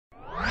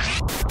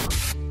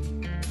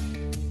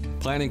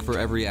Planning for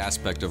every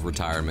aspect of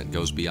retirement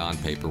goes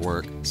beyond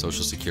paperwork,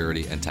 Social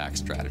Security, and tax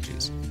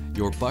strategies.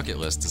 Your bucket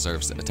list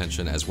deserves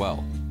attention as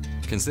well.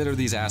 Consider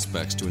these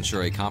aspects to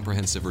ensure a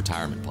comprehensive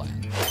retirement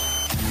plan.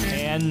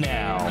 And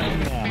now,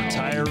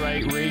 Retire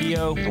Right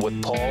Radio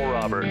with Paul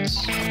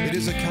Roberts. It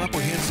is a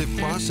comprehensive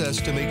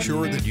process to make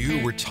sure that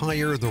you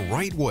retire the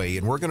right way,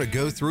 and we're going to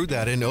go through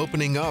that in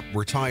opening up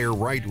Retire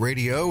Right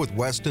Radio with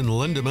Weston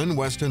Lindeman.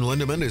 Weston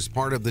Lindeman is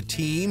part of the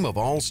team of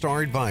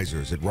All-Star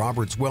Advisors at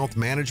Roberts Wealth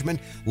Management.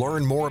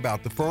 Learn more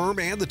about the firm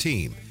and the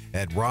team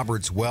at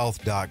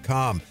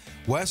robertswealth.com.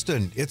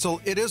 Weston,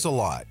 it is a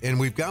lot, and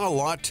we've got a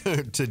lot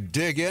to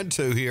dig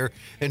into here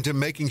into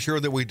making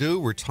sure that we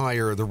do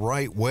retire the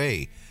right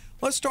way.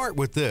 Let's start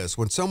with this.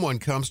 When someone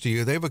comes to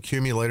you, they've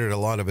accumulated a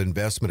lot of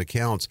investment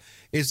accounts.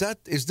 Is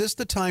this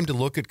the time to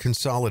look at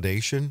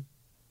consolidation?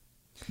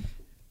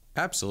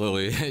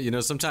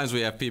 Absolutely. Sometimes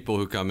we have people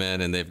who come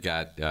in and they've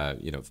got,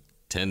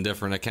 10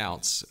 different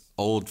accounts,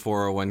 old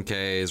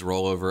 401ks,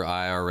 rollover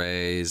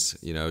IRAs,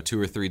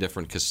 2 or 3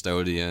 different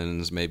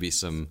custodians, maybe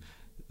some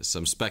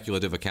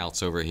speculative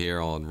accounts over here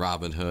on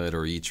Robinhood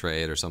or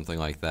E-Trade or something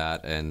like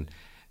that. And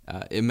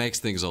it makes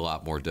things a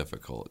lot more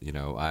difficult.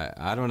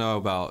 I don't know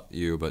about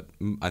you, but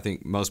I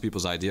think most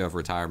people's idea of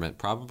retirement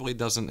probably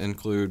doesn't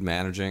include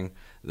managing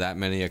that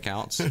many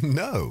accounts.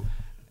 No.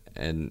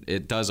 And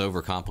it does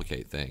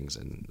overcomplicate things.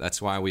 And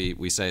that's why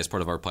we say as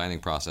part of our planning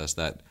process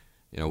that,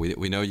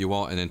 we know you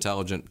want an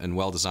intelligent and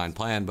well-designed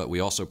plan, but we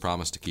also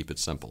promise to keep it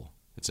simple.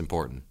 It's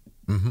important.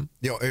 Mm-hmm.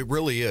 It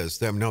really is.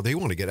 They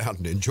want to get out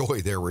and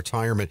enjoy their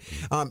retirement.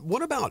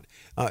 What about,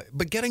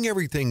 but getting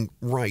everything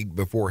right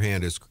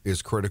beforehand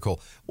is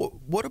critical.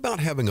 What about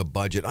having a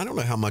budget? I don't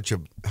know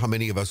how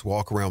many of us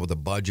walk around with a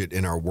budget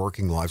in our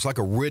working lives, like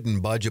a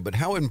written budget, but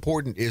how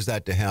important is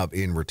that to have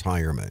in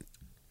retirement?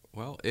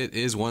 Well, it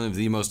is one of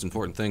the most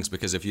important things,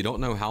 because if you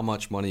don't know how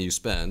much money you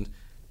spend,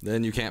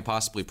 then you can't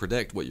possibly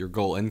predict what your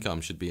goal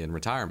income should be in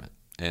retirement.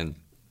 And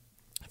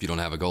if you don't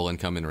have a goal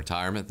income in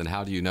retirement, then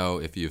how do you know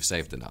if you've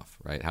saved enough,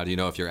 right? How do you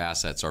know if your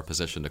assets are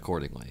positioned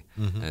accordingly?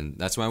 Mm-hmm. And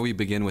that's why we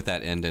begin with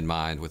that end in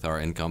mind with our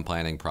income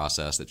planning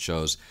process that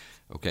shows,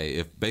 okay,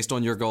 if based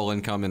on your goal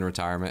income in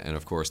retirement, and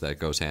of course that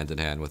goes hand in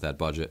hand with that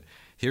budget,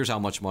 here's how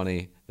much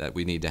money that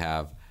we need to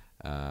have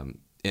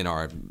in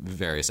our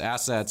various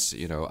assets,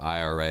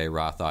 IRA,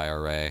 Roth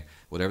IRA,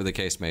 whatever the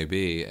case may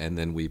be, and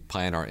then we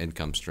plan our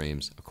income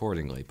streams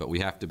accordingly. But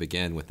we have to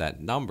begin with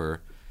that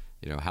number.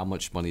 How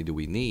much money do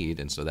we need?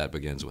 And so that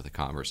begins with a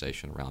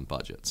conversation around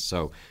budgets.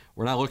 So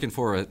we're not looking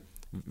for a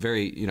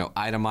very,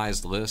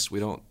 itemized list. We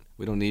don't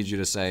need you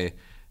to say,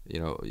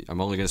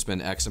 I'm only going to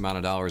spend X amount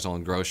of dollars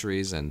on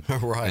groceries and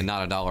right. and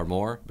not $1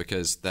 more,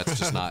 because that's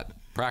just not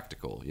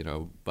practical,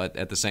 But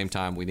at the same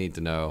time, we need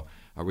to know,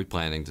 are we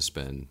planning to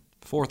spend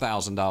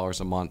 $4,000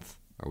 a month?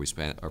 Are we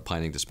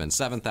planning to spend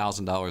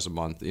 $7,000 a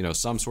month?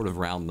 Some sort of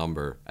round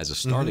number as a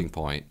starting mm-hmm.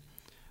 point,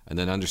 and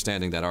then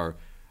understanding that our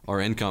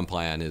income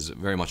plan is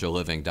very much a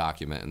living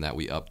document and that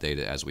we update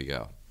it as we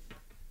go.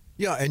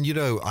 Yeah, and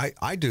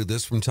I do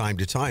this from time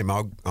to time.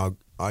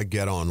 I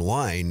get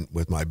online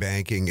with my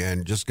banking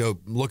and just go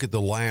look at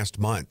the last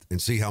month and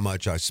see how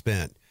much I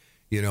spent,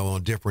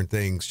 on different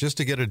things, just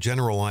to get a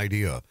general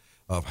idea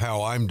of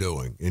how I'm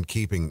doing and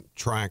keeping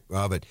track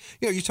of it.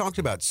 You talked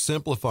about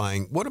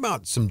simplifying. What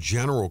about some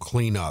general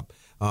cleanup,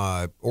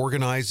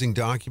 organizing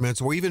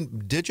documents, or even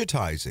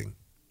digitizing?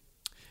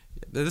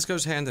 This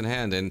goes hand in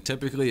hand, and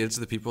typically it's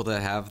the people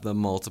that have the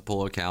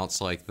multiple accounts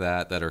like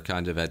that are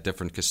kind of at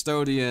different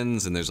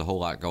custodians, and there's a whole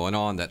lot going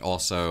on, that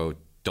also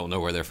don't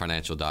know where their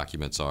financial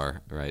documents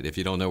are, right? If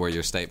you don't know where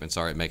your statements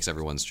are, it makes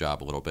everyone's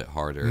job a little bit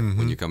harder mm-hmm.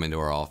 when you come into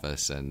our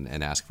office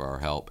and ask for our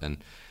help. And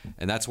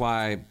that's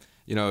why,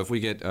 if we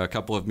get a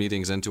couple of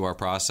meetings into our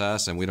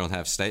process and we don't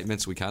have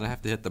statements, we kind of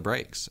have to hit the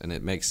brakes, and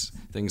it makes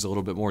things a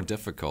little bit more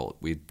difficult.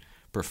 We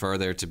prefer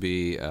there to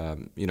be, a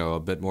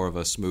bit more of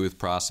a smooth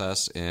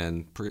process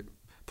in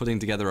putting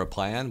together a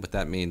plan, but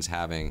that means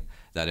having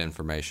that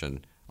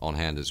information on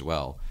hand as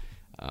well.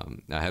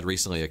 I had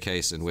recently a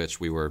case in which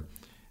we were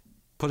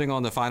putting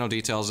on the final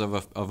details of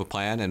a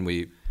plan, and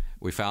we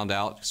found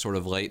out sort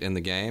of late in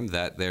the game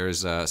that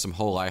there's some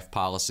whole life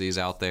policies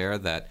out there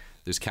that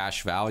there's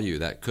cash value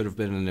that could have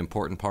been an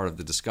important part of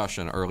the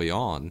discussion early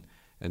on.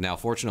 And now,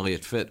 fortunately,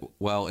 it fit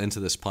well into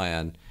this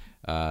plan,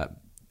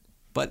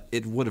 but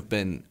it would have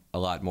been a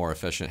lot more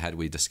efficient had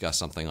we discussed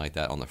something like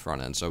that on the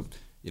front end. So,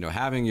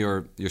 having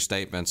your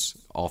statements,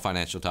 all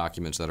financial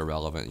documents that are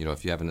relevant,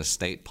 if you have an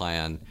estate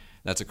plan,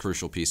 that's a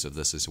crucial piece of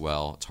this as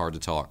well. It's hard to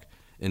talk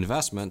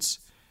investments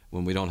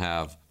when we don't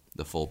have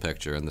the full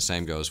picture, and the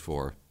same goes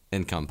for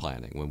income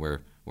planning when we're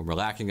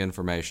lacking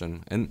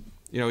information. And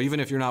even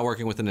if you're not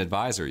working with an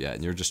advisor yet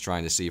and you're just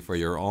trying to see for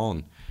your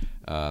own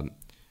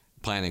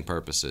planning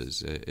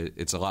purposes,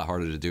 it's a lot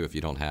harder to do if you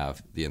don't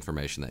have the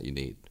information that you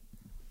need.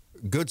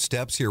 good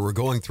steps here we're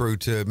going through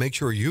to make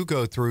sure you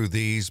go through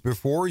these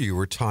before you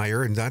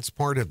retire, and that's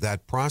part of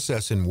that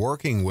process in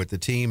working with the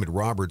team at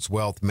Roberts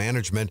Wealth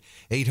Management.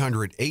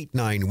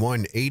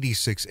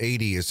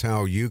 800-891-8680 is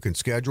how you can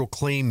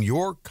claim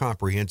your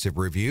comprehensive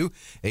review.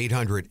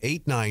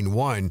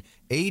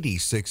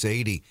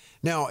 800-891-8680.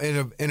 Now,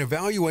 an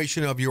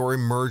evaluation of your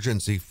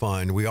emergency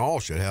fund, we all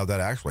should have that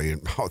actually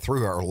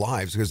through our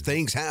lives because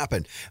things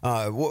happen.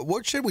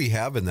 What should we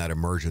have in that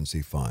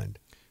emergency fund?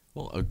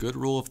 Well, a good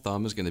rule of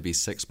thumb is going to be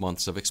 6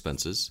 months of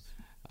expenses.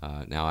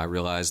 Now, I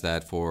realize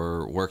that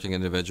for working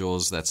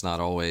individuals, that's not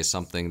always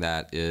something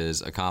that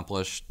is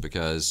accomplished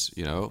because,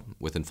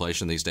 with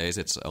inflation these days,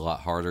 it's a lot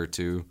harder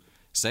to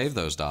save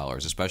those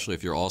dollars, especially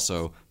if you're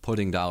also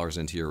putting dollars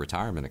into your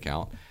retirement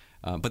account.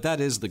 But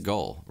that is the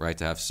goal, right,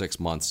 to have 6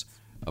 months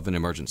of an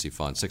emergency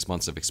fund, 6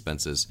 months of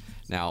expenses.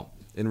 Now,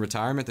 in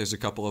retirement, there's a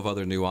couple of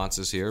other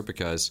nuances here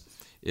because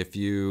if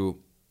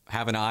you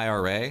have an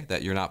IRA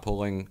that you're not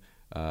pulling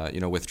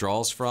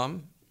withdrawals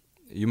from,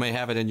 you may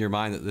have it in your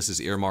mind that this is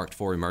earmarked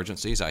for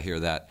emergencies. I hear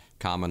that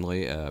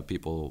commonly.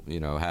 People,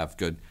 have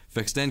good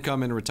fixed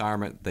income in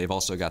retirement. They've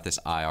also got this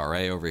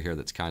IRA over here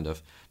that's kind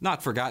of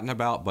not forgotten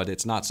about, but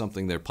it's not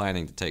something they're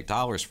planning to take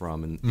dollars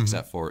from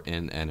except for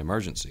in an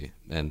emergency.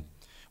 And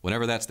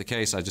whenever that's the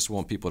case, I just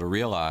want people to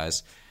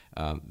realize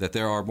that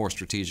there are more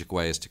strategic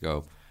ways to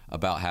go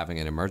about having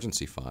an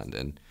emergency fund.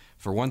 And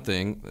for one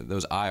thing,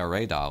 those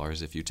IRA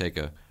dollars, if you take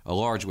a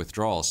large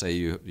withdrawal, say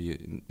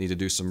you need to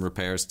do some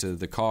repairs to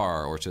the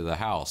car or to the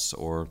house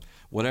or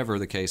whatever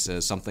the case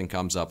is, something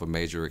comes up, a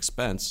major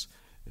expense,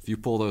 if you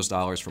pull those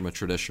dollars from a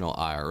traditional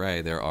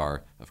IRA, there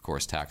are, of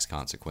course, tax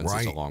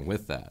consequences along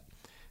with that.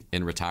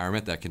 In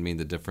retirement, that can mean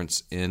the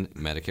difference in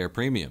Medicare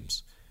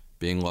premiums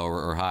being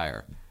lower or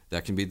higher.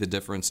 That can be the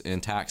difference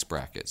in tax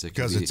brackets.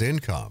 Because it's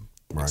income.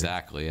 Right.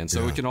 Exactly. And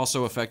so it can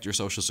also affect your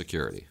Social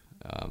Security.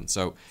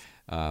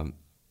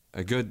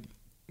 A good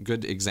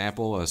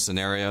example, a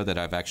scenario that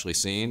I've actually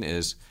seen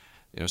is,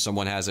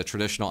 someone has a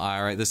traditional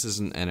IRA. This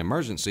isn't an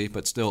emergency,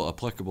 but still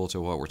applicable to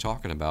what we're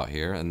talking about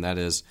here. And that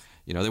is,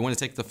 they want to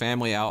take the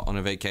family out on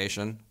a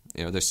vacation.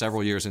 They're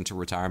several years into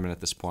retirement at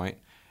this point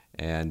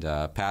and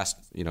past,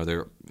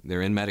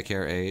 they're in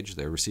Medicare age,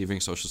 they're receiving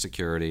Social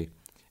Security,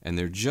 and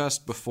they're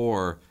just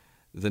before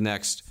the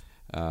next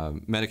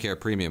Medicare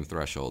premium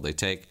threshold. They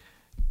take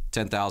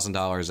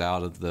 $10,000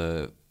 out of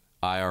the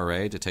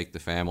IRA to take the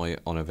family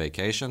on a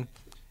vacation,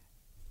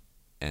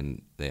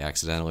 and they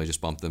accidentally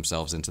just bump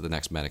themselves into the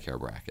next Medicare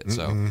bracket.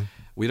 So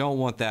we don't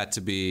want that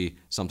to be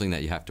something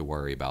that you have to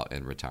worry about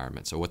in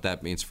retirement. So what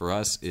that means for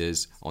us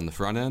is on the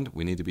front end,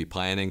 we need to be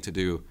planning to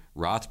do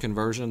Roth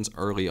conversions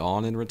early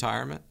on in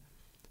retirement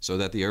so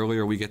that the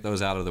earlier we get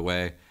those out of the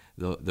way,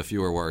 the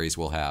fewer worries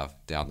we'll have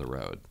down the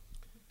road.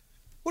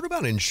 What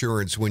about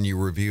insurance when you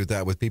review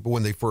that with people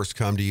when they first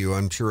come to you?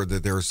 I'm sure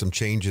that there are some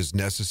changes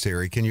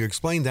necessary. Can you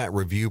explain that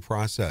review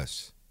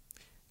process?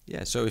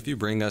 Yeah, so if you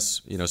bring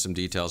us, some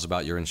details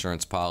about your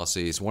insurance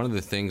policies, one of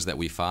the things that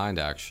we find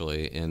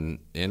actually in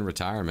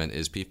retirement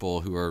is people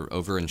who are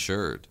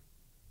overinsured.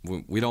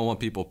 We don't want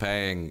people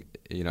paying,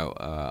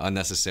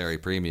 unnecessary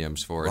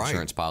premiums for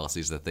insurance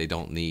policies that they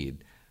don't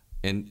need.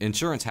 And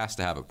insurance has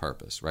to have a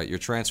purpose, right? You're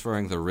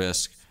transferring the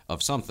risk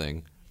of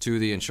something to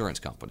the insurance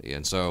company.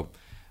 And so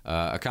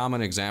a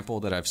common example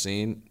that I've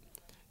seen,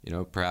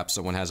 perhaps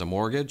someone has a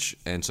mortgage,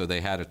 and so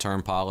they had a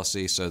term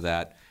policy so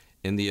that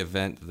in the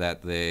event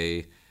that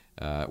they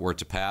were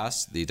to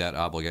pass, the debt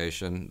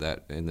obligation,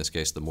 that in this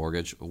case the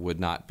mortgage, would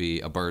not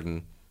be a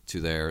burden to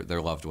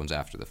their loved ones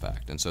after the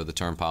fact. And so the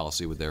term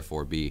policy would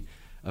therefore be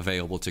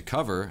available to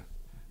cover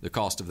the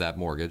cost of that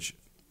mortgage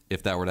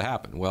if that were to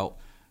happen. Well,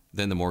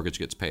 then the mortgage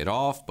gets paid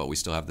off, but we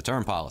still have the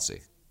term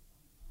policy.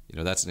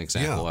 That's an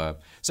example. Yeah.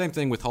 Same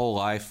thing with whole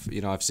life.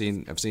 I've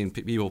seen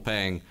people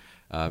paying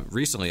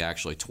recently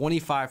actually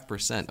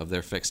 25% of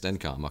their fixed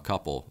income. A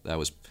couple that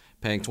was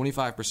paying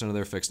 25% of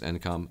their fixed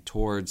income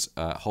towards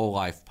whole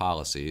life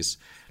policies,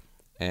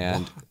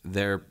 and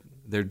they're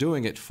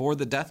doing it for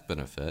the death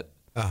benefit.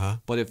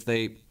 But if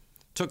they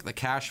took the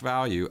cash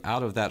value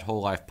out of that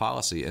whole life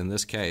policy, in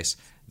this case,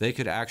 they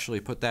could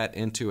actually put that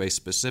into a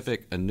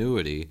specific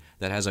annuity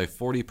that has a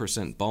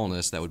 40%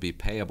 bonus that would be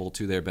payable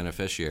to their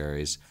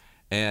beneficiaries.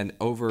 And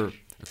over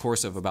the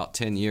course of about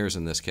 10 years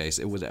in this case,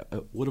 it would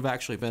have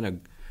actually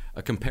been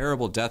a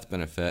comparable death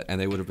benefit,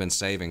 and they would have been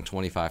saving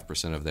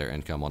 25% of their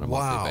income on a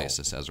monthly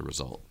basis as a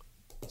result.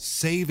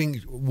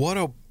 What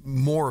a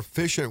more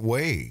efficient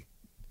way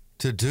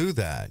to do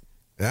that.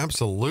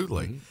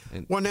 Absolutely.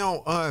 Well,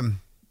 now,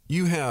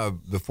 you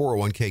have the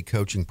 401k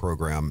coaching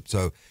program,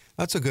 so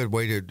that's a good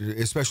way to,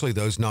 especially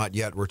those not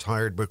yet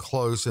retired but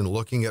close, and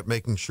looking at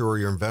making sure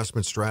your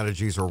investment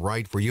strategies are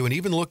right for you, and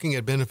even looking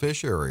at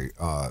beneficiary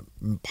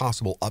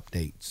possible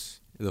updates.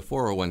 The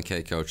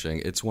 401k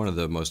coaching, it's one of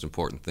the most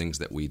important things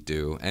that we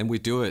do, and we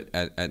do it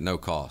at no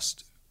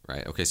cost.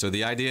 Right. Okay. So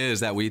the idea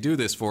is that we do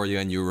this for you,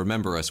 and you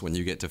remember us when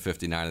you get to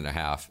 59 and a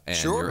half, and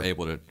Sure. you're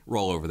able to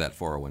roll over that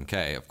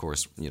 401k. Of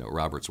course,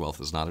 Roberts Wealth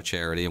is not a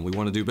charity, and we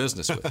want to do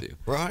business with you.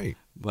 Right.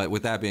 But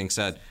with that being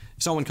said,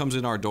 if someone comes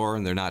in our door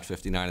and they're not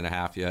 59 and a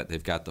half yet,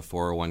 they've got the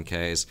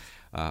 401ks,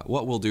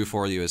 what we'll do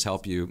for you is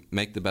help you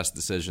make the best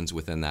decisions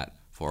within that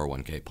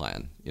 401k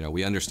plan.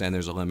 We understand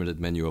there's a limited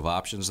menu of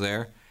options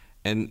there,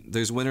 and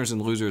there's winners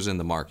and losers in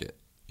the market.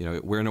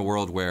 We're in a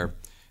world where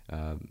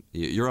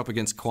you're up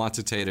against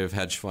quantitative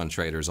hedge fund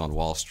traders on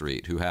Wall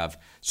Street who have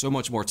so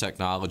much more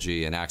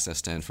technology and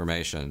access to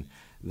information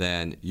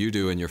than you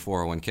do in your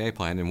 401k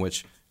plan, in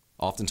which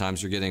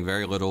oftentimes you're getting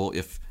very little,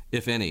 if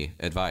any,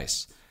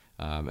 advice.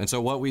 And so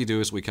what we do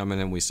is we come in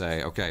and we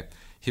say, okay,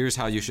 here's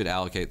how you should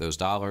allocate those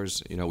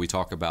dollars. We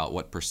talk about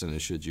what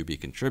percentage should you be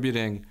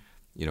contributing.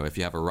 If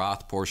you have a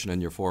Roth portion in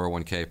your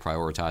 401k,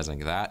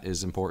 prioritizing that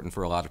is important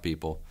for a lot of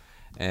people.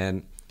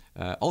 And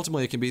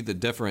ultimately, it can be the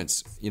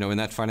difference, in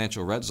that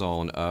financial red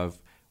zone of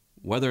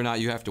whether or not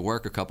you have to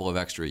work a couple of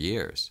extra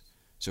years.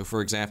 So,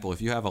 for example,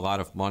 if you have a lot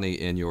of money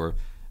in your,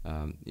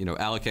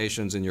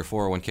 allocations in your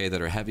 401k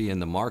that are heavy in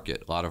the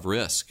market, a lot of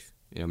risk,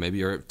 maybe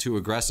you're too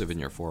aggressive in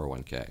your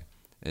 401k.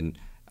 And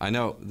I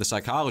know the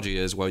psychology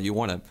is, well, you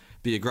want to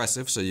be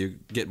aggressive so you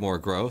get more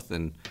growth,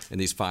 and in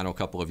these final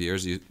couple of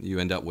years, you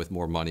end up with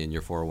more money in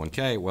your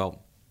 401k.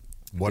 Well,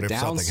 what if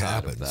something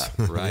happens? Of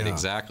that, right, Yeah.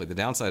 Exactly. The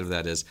downside of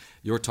that is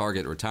your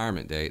target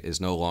retirement date is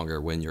no longer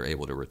when you're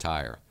able to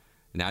retire.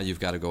 Now you've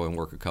got to go and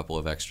work a couple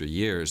of extra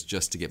years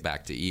just to get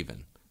back to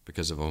even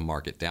because of a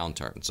market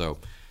downturn. So,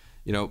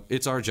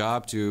 it's our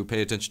job to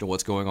pay attention to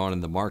what's going on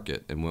in the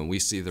market. And when we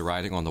see the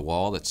writing on the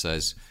wall that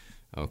says,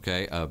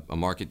 okay, a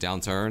market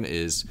downturn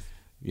is,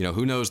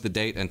 who knows the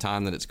date and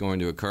time that it's going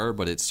to occur,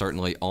 but it's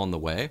certainly on the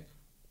way.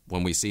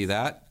 When we see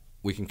that,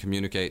 we can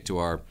communicate to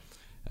our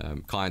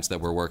clients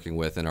that we're working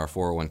with in our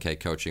 401k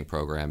coaching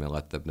program and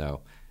let them know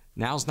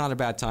now's not a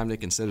bad time to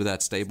consider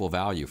that stable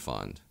value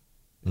fund.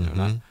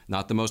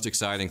 Not the most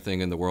exciting thing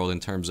in the world in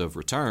terms of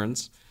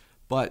returns,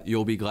 but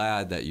you'll be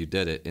glad that you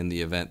did it in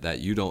the event that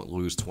you don't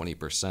lose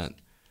 20%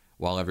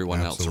 while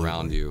everyone else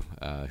around you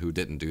who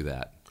didn't do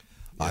that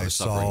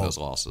suffering those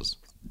losses.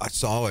 I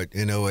saw it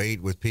in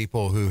 08 with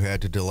people who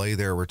had to delay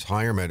their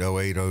retirement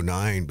 08,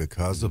 09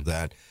 because of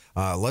that.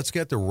 Let's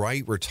get the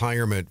right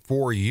retirement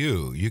for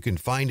you. You can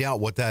find out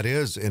what that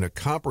is in a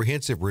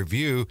comprehensive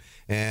review,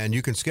 and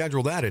you can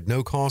schedule that at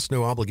no cost,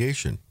 no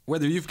obligation.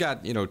 Whether you've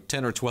got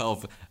 10 or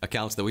 12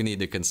 accounts that we need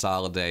to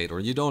consolidate,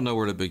 or you don't know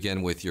where to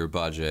begin with your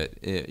budget,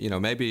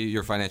 maybe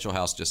your financial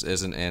house just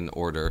isn't in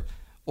order,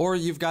 or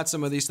you've got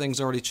some of these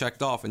things already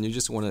checked off and you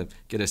just want to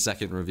get a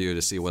second review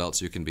to see what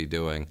else you can be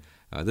doing.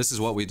 This is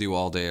what we do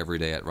all day, every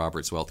day at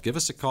Roberts Wealth. Give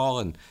us a call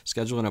and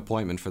schedule an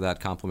appointment for that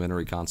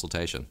complimentary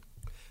consultation.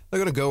 They're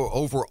going to go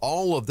over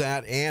all of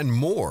that and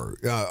more,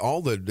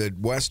 all that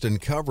Weston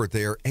covered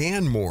there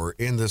and more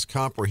in this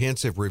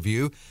comprehensive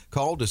review.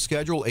 Call to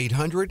schedule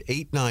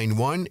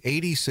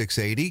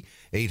 800-891-8680,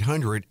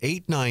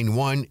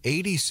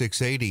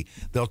 800-891-8680.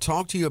 They'll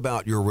talk to you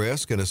about your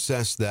risk and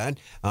assess that.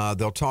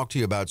 They'll talk to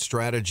you about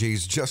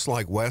strategies, just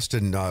like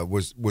Weston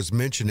was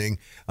mentioning,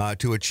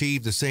 to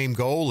achieve the same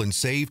goal and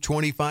save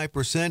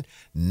 25%.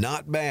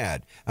 Not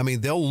bad. I mean,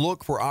 they'll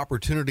look for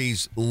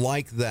opportunities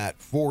like that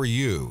for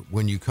you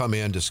when you come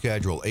in to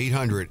schedule.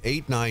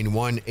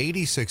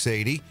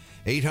 800-891-8680,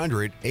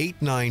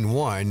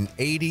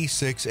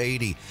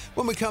 800-891-8680.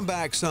 When we come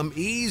back, some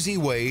easy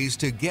ways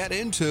to get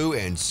into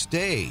and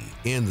stay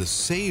in the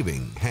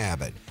saving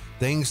habit.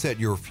 Things that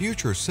your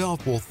future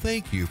self will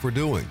thank you for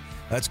doing.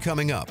 That's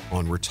coming up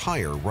on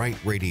Retire Right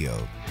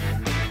Radio.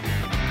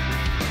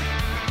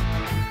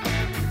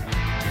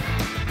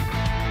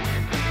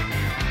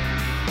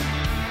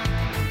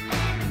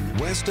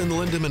 Weston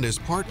Lindeman is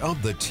part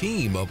of the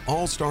team of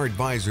all-star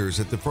advisors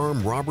at the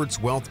firm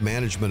Roberts Wealth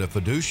Management, a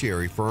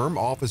fiduciary firm.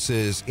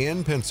 Offices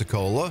in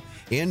Pensacola,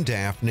 in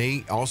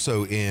Daphne,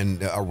 also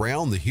in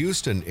around the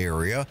Houston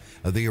area.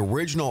 The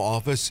original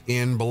office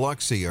in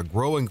Biloxi, a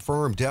growing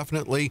firm,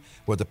 definitely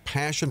with a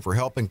passion for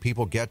helping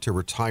people get to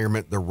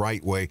retirement the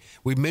right way.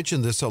 We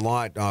mentioned this a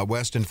lot,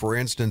 Weston. For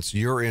instance,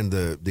 you're in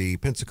the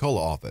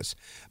Pensacola office,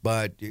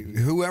 but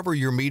whoever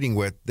you're meeting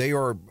with, they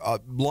are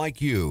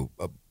like you,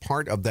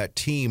 part of that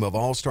team of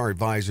all-star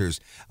advisors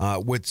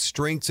with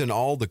strengths in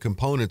all the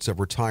components of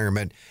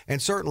retirement.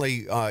 And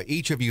certainly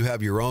each of you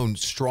have your own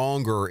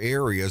stronger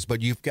areas,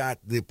 but you've got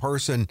the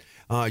person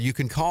you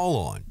can call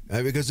on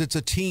because it's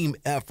a team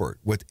effort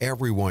with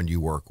everyone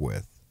you work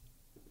with.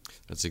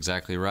 That's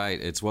exactly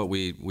right. It's what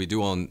we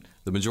do on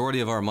the majority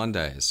of our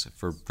Mondays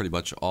for pretty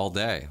much all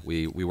day.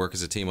 We work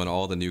as a team on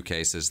all the new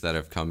cases that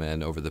have come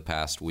in over the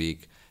past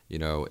week.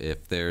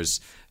 If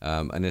there's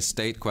an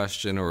estate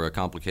question or a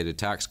complicated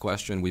tax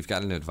question, we've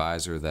got an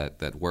advisor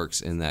that works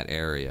in that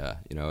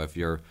area. If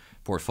your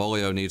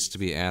portfolio needs to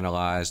be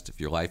analyzed, if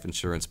your life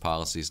insurance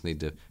policies need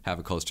to have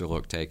a closer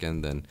look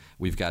taken, then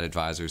we've got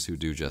advisors who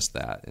do just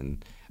that.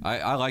 And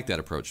I like that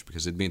approach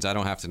because it means I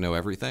don't have to know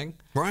everything.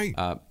 Right.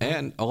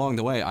 And along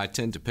the way, I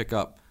tend to pick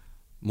up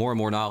more and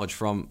more knowledge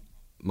from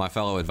my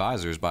fellow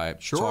advisors by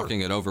Sure.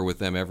 talking it over with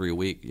them every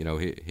week.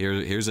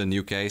 Here's a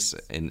new case,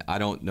 and I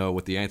don't know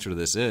what the answer to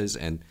this is,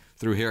 and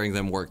through hearing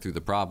them work through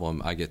the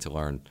problem, I get to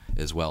learn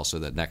as well, so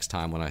that next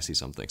time when I see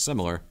something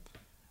similar,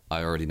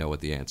 I already know what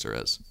the answer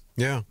is.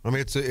 Yeah, I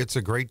mean, it's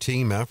a great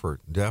team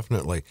effort,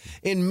 definitely.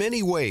 In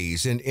many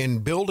ways, in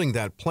building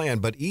that plan,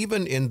 but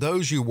even in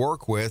those you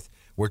work with,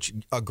 which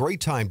a great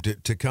time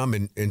to come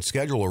and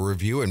schedule a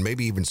review and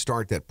maybe even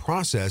start that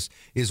process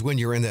is when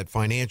you're in that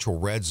financial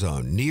red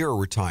zone, near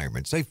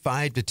retirement, say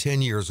 5 to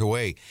 10 years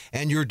away,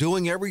 and you're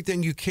doing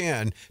everything you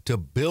can to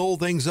build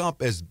things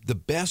up as the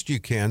best you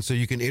can so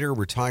you can enter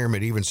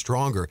retirement even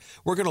stronger.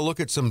 We're going to look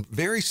at some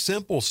very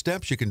simple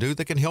steps you can do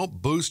that can help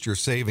boost your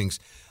savings.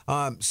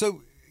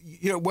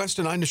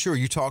 Weston, I'm sure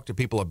you talk to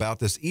people about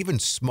this. Even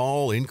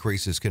small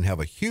increases can have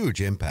a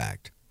huge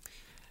impact.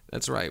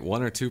 That's right.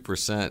 1 or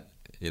 2%,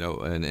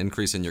 an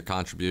increase in your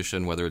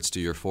contribution, whether it's to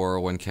your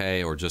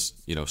 401k or just,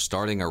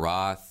 starting a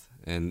Roth.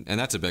 And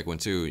that's a big one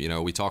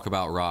too. We talk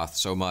about Roth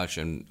so much,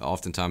 and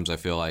oftentimes I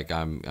feel like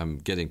I'm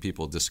getting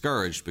people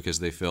discouraged because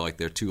they feel like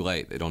they're too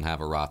late. They don't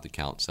have a Roth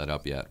account set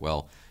up yet.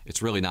 Well,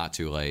 it's really not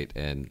too late.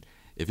 And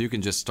if you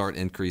can just start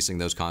increasing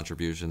those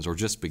contributions or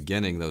just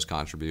beginning those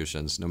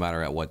contributions, no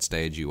matter at what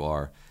stage you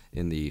are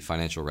in the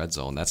financial red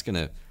zone, that's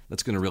gonna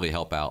really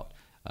help out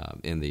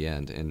in the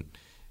end.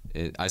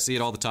 And I see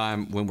it all the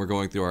time when we're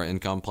going through our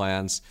income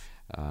plans.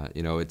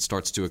 It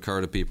starts to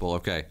occur to people,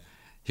 okay,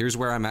 here's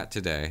where I'm at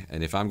today,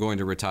 and if I'm going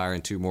to retire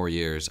in 2 more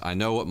years, I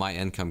know what my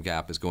income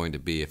gap is going to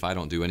be if I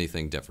don't do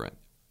anything different.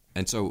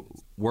 And so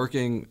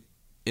working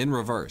in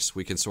reverse,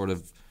 we can sort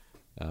of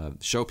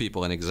show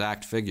people an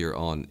exact figure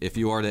on if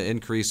you are to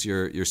increase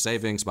your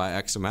savings by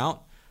X amount,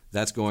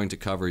 that's going to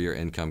cover your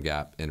income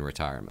gap in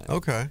retirement.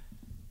 Okay. A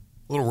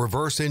little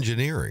reverse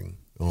engineering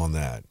on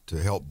that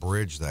to help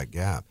bridge that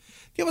gap.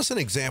 Give us an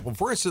example.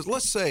 For instance,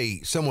 let's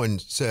say someone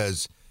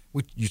says,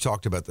 you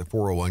talked about the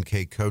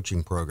 401k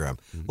coaching program.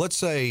 Mm-hmm. Let's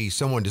say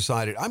someone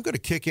decided, I'm going to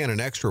kick in an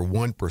extra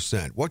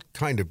 1%. What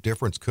kind of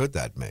difference could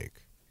that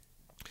make?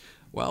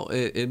 Well,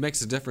 it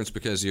makes a difference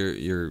because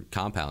you're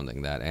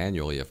compounding that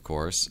annually, of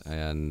course,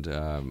 and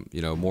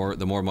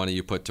the more money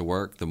you put to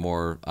work, the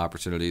more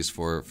opportunities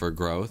for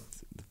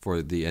growth,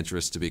 for the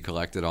interest to be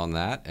collected on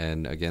that,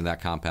 and again,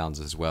 that compounds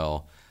as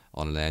well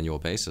on an annual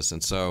basis.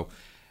 And so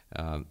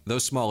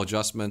those small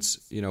adjustments,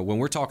 when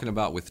we're talking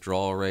about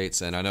withdrawal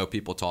rates, and I know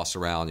people toss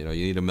around, you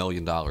need $1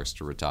 million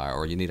to retire,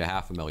 or you need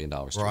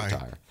 $500,000 to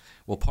retire.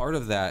 Well, part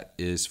of that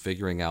is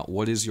figuring out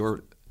what is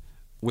your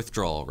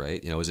withdrawal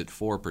rate. Is it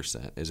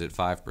 4%? Is it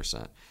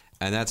 5%?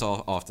 And that's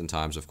all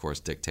oftentimes, of course,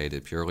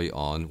 dictated purely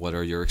on what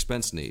are your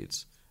expense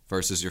needs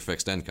versus your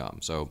fixed income.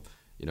 So,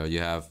 you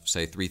have,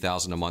 say,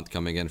 $3,000 a month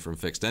coming in from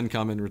fixed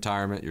income in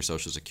retirement, your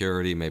Social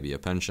Security, maybe a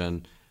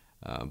pension.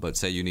 But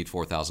say you need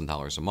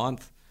 $4,000 a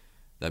month,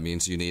 that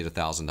means you need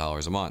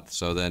 $1,000 a month.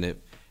 So then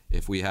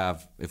if we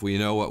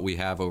know what we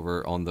have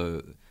over on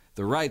the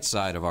right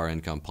side of our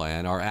income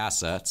plan, our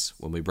assets,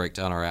 when we break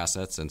down our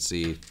assets and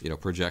see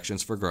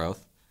projections for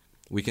growth,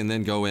 we can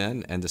then go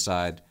in and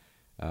decide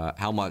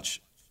how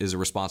much is a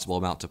responsible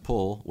amount to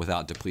pull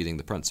without depleting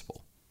the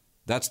principal.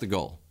 That's the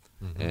goal.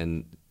 Mm-hmm.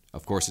 And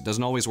of course, it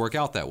doesn't always work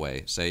out that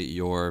way. Say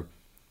your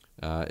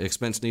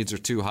expense needs are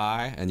too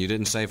high and you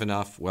didn't save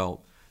enough.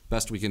 Well,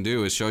 best we can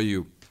do is show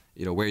you,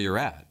 where you're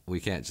at. We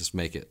can't just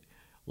make it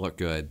look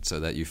good so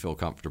that you feel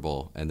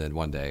comfortable and then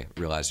one day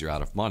realize you're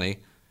out of money.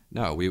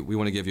 No, we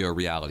want to give you a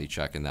reality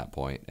check in that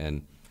point.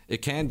 And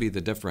it can be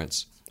the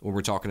difference when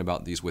we're talking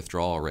about these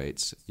withdrawal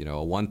rates. A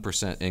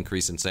 1%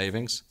 increase in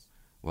savings,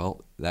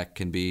 well, that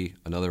can be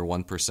another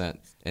 1%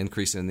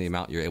 increase in the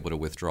amount you're able to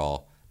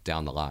withdraw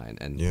down the line.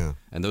 And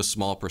those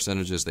small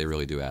percentages, they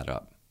really do add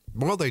up.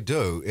 Well, they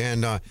do.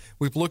 And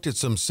we've looked at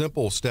some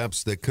simple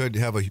steps that could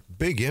have a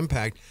big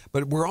impact,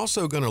 but we're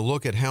also going to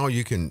look at how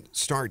you can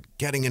start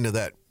getting into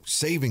that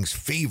savings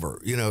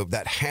fever,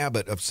 that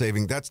habit of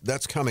saving.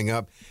 That's coming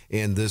up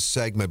in this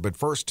segment. But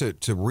first,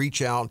 to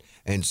reach out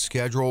and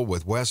schedule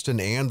with Weston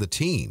and the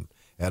team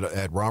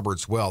at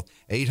Roberts Wealth,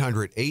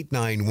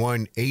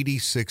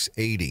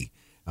 800-891-8680.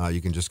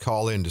 You can just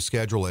call in to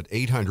schedule at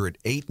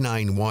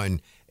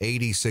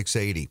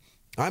 800-891-8680.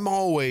 I'm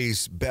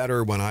always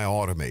better when I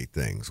automate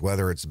things,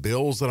 whether it's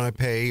bills that I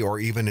pay or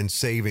even in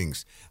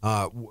savings.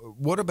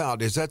 What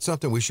about, is that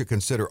something we should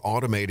consider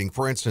automating,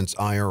 for instance,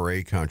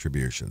 IRA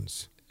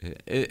contributions?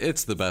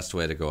 It's the best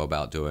way to go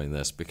about doing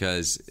this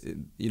because,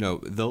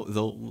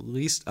 the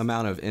least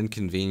amount of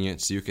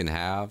inconvenience you can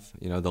have,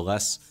 the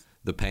less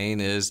the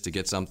pain is to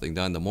get something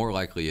done, the more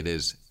likely it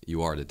is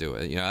you are to do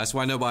it. That's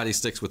why nobody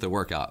sticks with a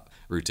workout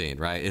routine,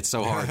 right? It's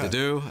so hard to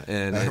do,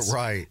 and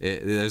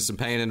there's some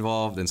pain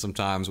involved, and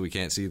sometimes we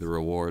can't see the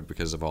reward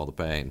because of all the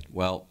pain.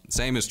 Well,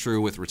 same is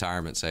true with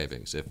retirement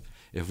savings.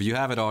 If you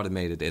have it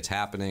automated, it's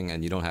happening,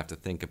 and you don't have to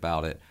think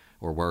about it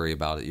or worry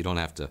about it. You don't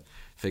have to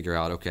figure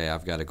out, okay,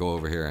 I've got to go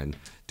over here and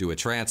do a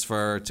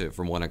transfer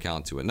from one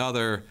account to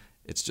another.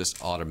 It's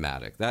just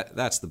automatic.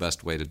 That's the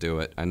best way to do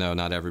it. I know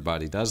not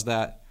everybody does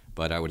that,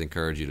 but I would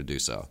encourage you to do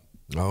so.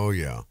 Oh,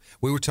 yeah.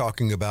 We were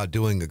talking about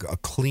doing a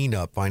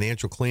cleanup,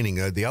 financial cleaning.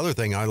 The other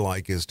thing I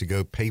like is to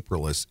go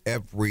paperless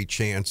every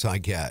chance I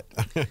get.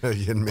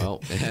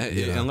 Well,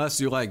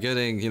 unless you like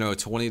getting,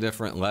 20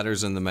 different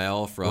letters in the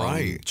mail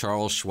from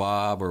Charles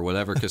Schwab or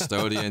whatever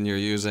custodian you're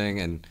using.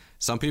 And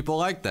some people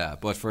like that.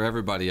 But for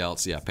everybody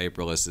else,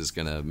 paperless is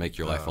going to make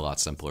your life a lot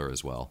simpler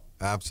as well.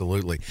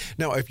 Absolutely.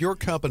 Now, if your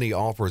company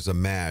offers a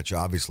match,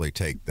 obviously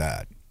take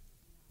that.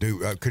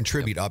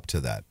 Contribute up to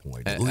that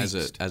point.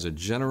 As a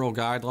general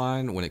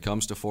guideline, when it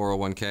comes to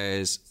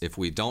 401ks, if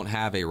we don't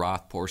have a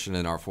Roth portion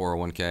in our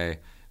 401k,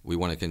 we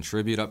want to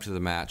contribute up to the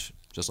match,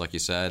 just like you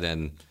said,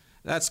 and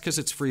that's because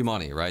it's free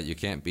money, right? You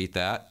can't beat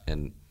that.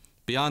 And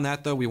beyond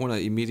that, though, we want to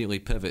immediately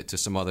pivot to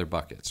some other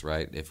buckets,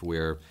 right? If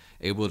we're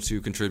able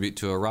to contribute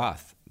to a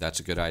Roth,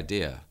 that's a good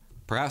idea.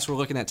 Perhaps we're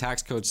looking at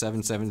tax code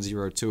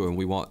 7702 and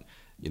we want,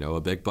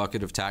 a big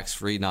bucket of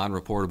tax-free,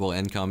 non-reportable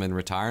income in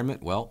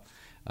retirement. Well,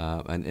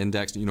 an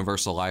indexed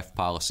universal life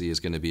policy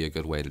is going to be a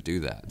good way to do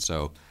that.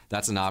 So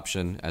that's an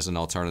option as an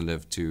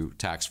alternative to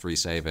tax-free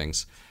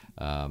savings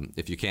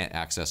if you can't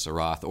access a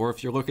Roth or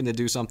if you're looking to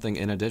do something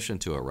in addition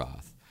to a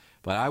Roth.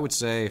 But I would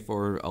say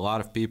for a lot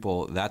of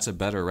people, that's a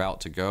better route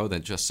to go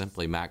than just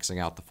simply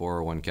maxing out the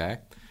 401k.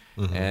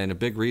 Mm-hmm. And a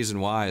big reason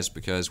why is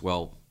because,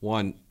 well,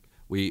 one,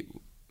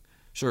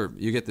 sure,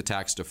 you get the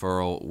tax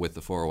deferral with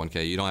the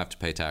 401k. You don't have to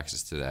pay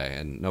taxes today,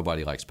 and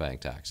nobody likes paying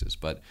taxes.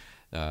 But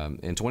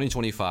in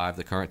 2025,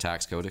 the current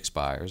tax code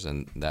expires,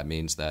 and that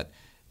means that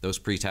those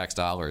pre-tax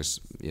dollars,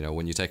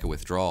 when you take a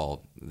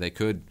withdrawal, they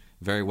could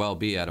very well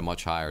be at a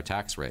much higher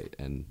tax rate.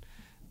 And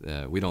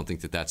we don't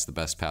think that that's the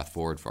best path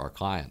forward for our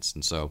clients.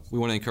 And so we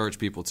want to encourage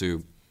people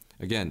to,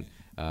 again,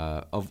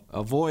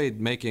 avoid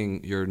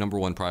making your number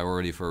one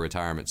priority for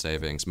retirement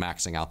savings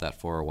maxing out that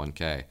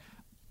 401k.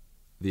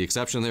 The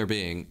exception there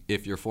being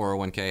if your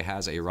 401k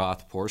has a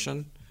Roth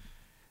portion,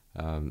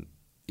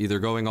 either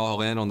going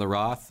all in on the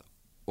Roth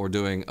or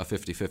doing a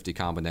 50-50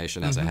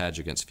 combination as a hedge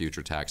against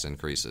future tax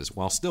increases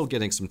while still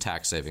getting some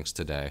tax savings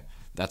today.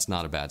 That's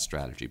not a bad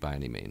strategy by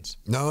any means.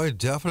 No, it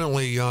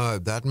definitely,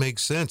 that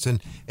makes sense.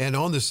 And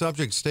on the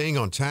subject, staying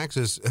on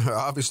taxes,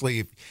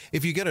 obviously,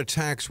 if you get a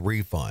tax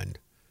refund,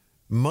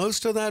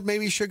 most of that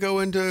maybe should go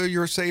into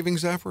your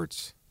savings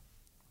efforts.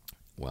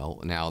 Well,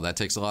 now that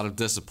takes a lot of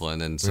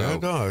discipline. And so yeah,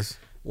 it does.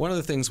 One of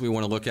the things we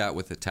want to look at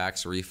with the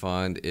tax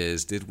refund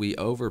is, did we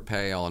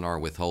overpay on our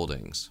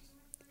withholdings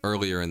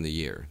earlier in the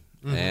year?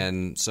 Mm-hmm.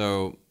 And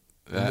so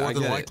more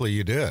than likely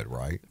you did,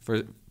 right?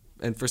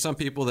 For some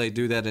people, they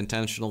do that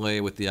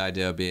intentionally with the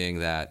idea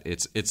being that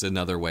it's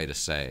another way to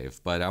save.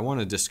 But I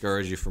want to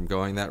discourage you from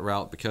going that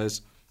route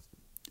because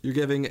you're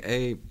giving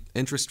a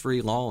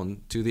interest-free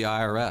loan to the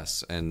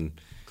IRS.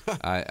 And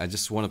I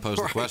just want to pose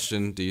the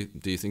question, do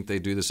you think they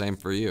do the same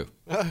for you?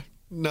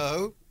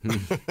 No,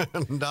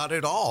 not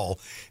at all.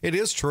 It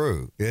is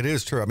true. It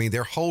is true. I mean,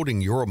 they're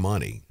holding your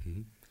money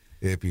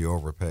if you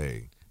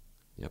overpay.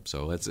 Yep.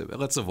 So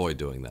let's avoid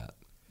doing that.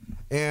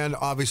 And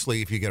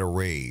obviously, if you get a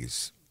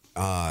raise,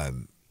 I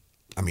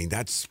mean,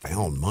 that's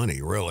found money,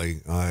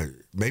 really.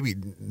 Maybe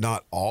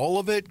not all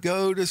of it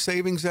go to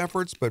savings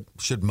efforts, but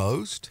should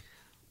most?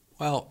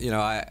 Well,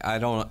 I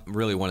don't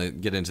really want to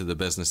get into the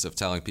business of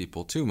telling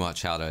people too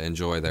much how to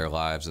enjoy their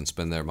lives and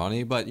spend their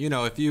money. But,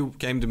 if you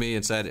came to me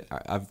and said,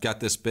 I've got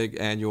this big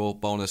annual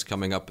bonus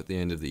coming up at the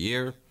end of the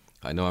year,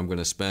 I know I'm going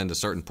to spend a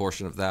certain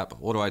portion of that,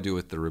 but what do I do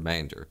with the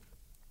remainder?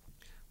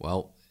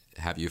 Well,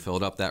 have you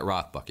filled up that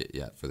Roth bucket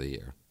yet for the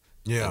year?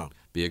 Yeah. That'd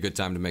be a good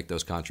time to make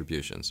those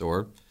contributions.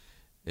 Or,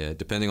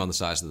 depending on the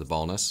size of the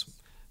bonus,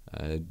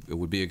 it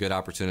would be a good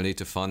opportunity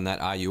to fund that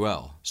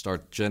IUL.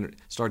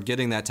 Start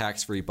getting that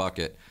tax-free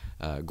bucket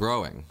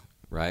growing,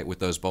 right, with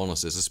those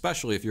bonuses,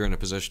 especially if you're in a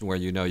position where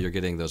you're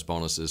getting those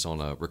bonuses on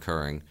a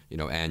recurring,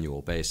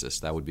 annual basis.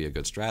 That would be a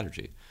good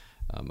strategy.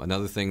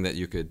 Another thing that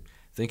you could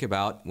think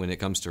about when it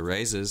comes to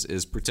raises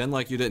is pretend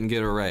like you didn't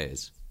get a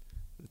raise.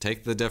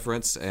 Take the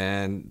difference,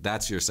 and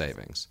that's your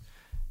savings.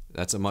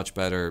 That's a much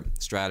better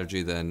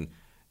strategy than,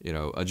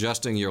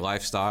 adjusting your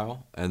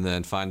lifestyle and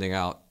then finding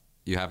out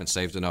you haven't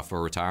saved enough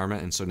for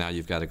retirement, and so now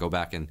you've got to go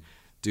back and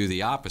do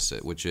the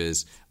opposite, which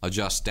is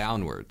adjust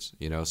downwards,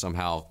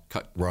 somehow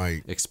cut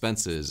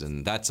expenses.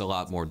 And that's a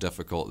lot more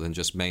difficult than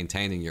just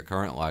maintaining your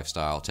current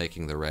lifestyle,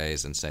 taking the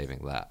raise and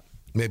saving that.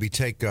 Maybe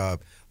take a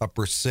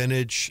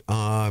percentage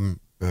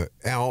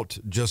out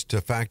just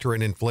to factor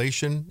in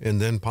inflation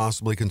and then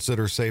possibly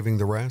consider saving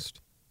the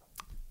rest?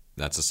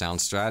 That's a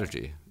sound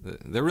strategy.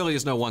 There really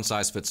is no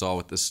one-size-fits-all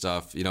with this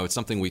stuff. It's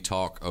something we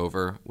talk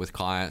over with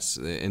clients,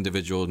 the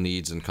individual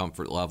needs and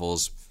comfort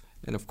levels.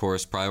 And, of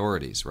course,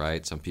 priorities,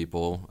 right? Some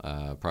people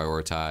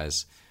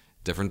prioritize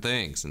different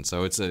things. And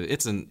so it's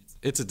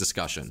a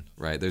discussion,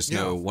 right? There's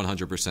no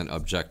 100%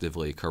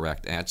 objectively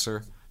correct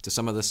answer to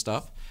some of this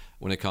stuff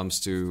when it comes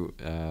to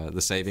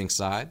the savings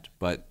side.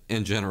 But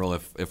in general,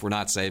 if we're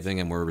not saving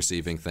and we're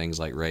receiving things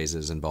like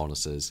raises and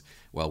bonuses,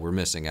 well, we're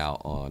missing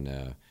out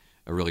on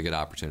a really good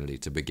opportunity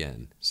to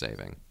begin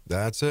saving.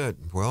 That's it.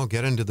 Well,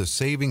 get into the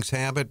savings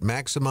habit,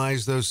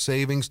 maximize those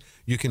savings.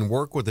 You can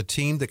work with a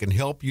team that can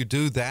help you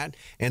do that,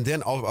 and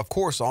then, of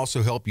course,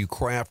 also help you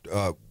craft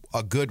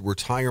a good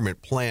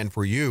retirement plan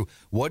for you.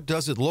 What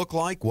does it look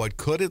like? What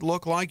could it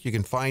look like? You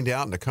can find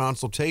out in a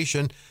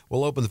consultation.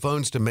 We'll open the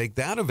phones to make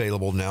that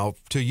available now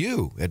to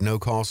you at no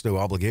cost, no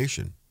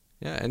obligation.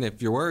 Yeah, and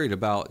if you're worried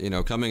about,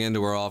 coming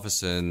into our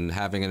office and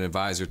having an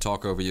advisor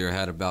talk over your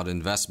head about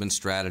investment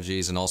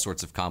strategies and all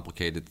sorts of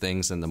complicated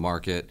things in the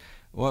market,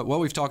 what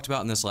we've talked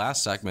about in this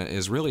last segment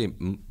is really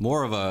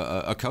more of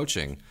a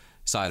coaching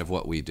side of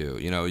what we do.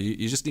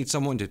 You just need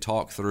someone to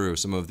talk through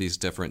some of these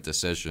different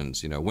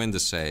decisions, when to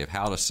save,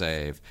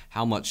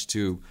 how much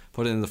to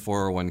put in the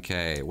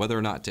 401k, whether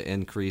or not to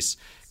increase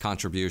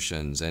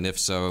contributions, and if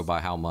so, by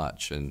how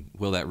much, and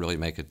will that really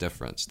make a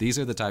difference? These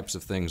are the types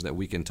of things that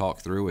we can talk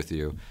through with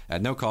you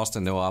at no cost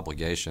and no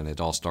obligation. It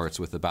all starts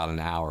with about an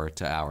hour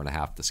to hour and a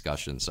half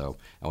discussion. So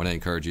I want to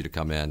encourage you to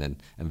come in and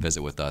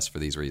visit with us for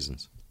these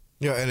reasons.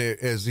 Yeah, and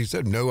as you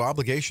said, no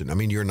obligation. I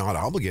mean, you're not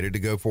obligated to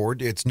go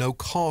forward. It's no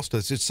cost.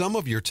 It's some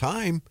of your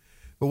time,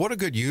 but what a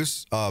good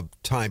use of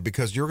time,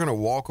 because you're going to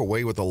walk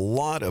away with a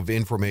lot of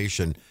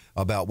information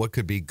about what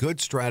could be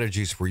good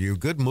strategies for you,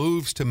 good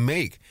moves to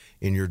make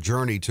in your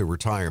journey to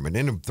retirement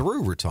and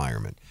through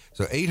retirement.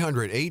 So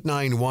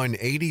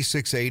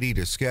 800-891-8680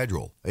 to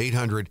schedule,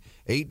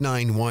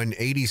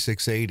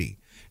 800-891-8680.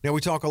 Now,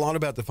 we talk a lot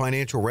about the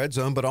financial red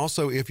zone, but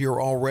also if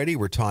you're already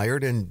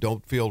retired and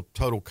don't feel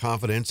total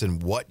confidence in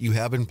what you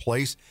have in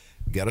place,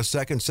 get a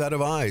second set of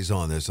eyes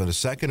on this and a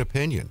second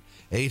opinion.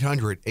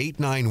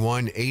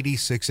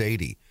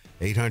 800-891-8680.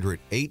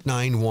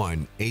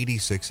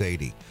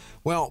 800-891-8680.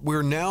 Well,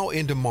 we're now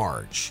into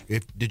March.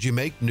 Did you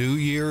make New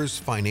Year's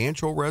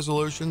financial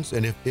resolutions?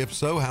 And if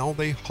so, how are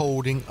they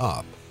holding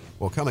up?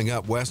 Well, coming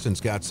up,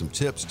 Weston's got some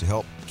tips to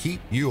help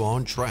keep you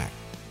on track.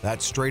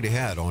 That's straight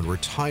ahead on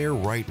Retire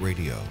Right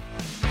Radio.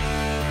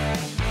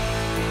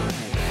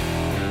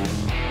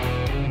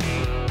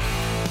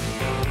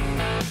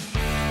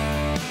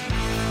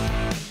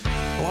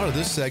 A lot of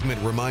this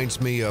segment reminds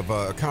me of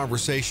a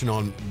conversation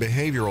on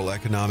behavioral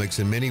economics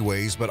in many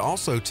ways, but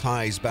also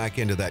ties back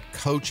into that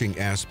coaching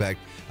aspect.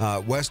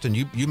 Weston,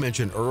 you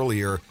mentioned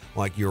earlier,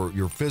 like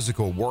your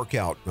physical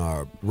workout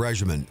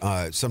regimen.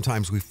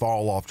 Sometimes we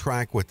fall off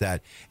track with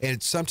that,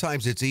 and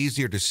sometimes it's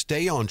easier to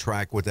stay on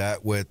track with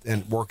that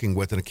and working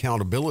with an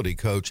accountability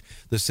coach.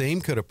 The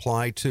same could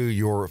apply to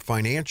your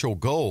financial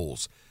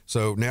goals.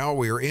 So now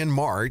we're in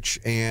March,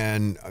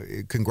 and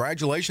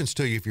congratulations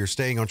to you if you're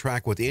staying on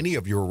track with any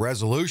of your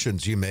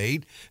resolutions you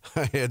made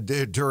at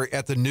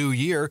the new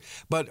year.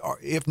 But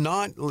if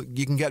not,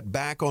 you can get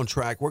back on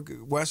track.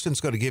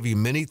 Weston's going to give you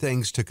many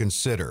things to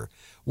consider.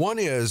 One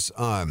is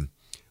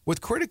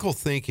with critical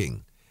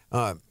thinking,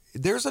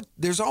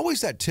 there's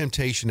always that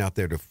temptation out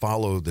there to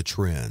follow the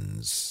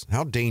trends.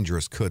 How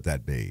dangerous could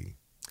that be?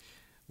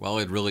 Well,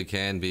 it really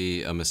can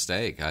be a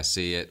mistake. I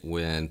see it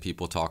when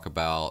people talk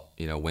about,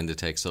 when to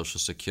take Social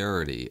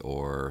Security,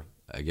 or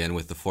again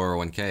with the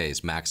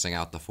 401ks, maxing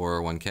out the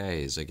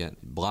 401ks again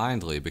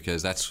blindly,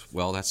 because that's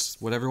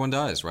what everyone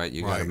does, right?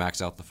 You got to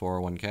max out the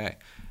 401k.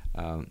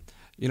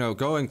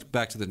 Going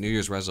back to the New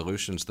Year's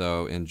resolutions,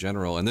 though, in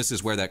general, and this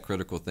is where that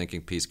critical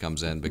thinking piece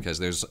comes in, because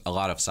there's a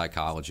lot of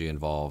psychology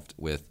involved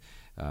with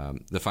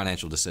the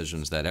financial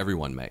decisions that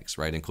everyone makes,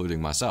 right,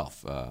 including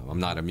myself. I'm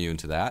not immune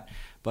to that,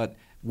 but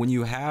when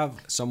you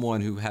have someone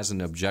who has an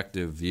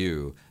objective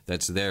view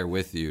that's there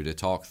with you to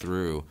talk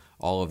through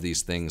all of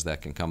these things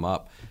that can come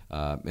up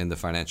in the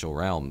financial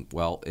realm,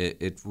 well,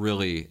 it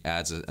really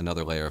adds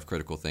another layer of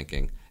critical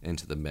thinking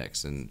into the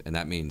mix, and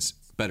that means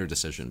better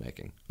decision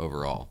making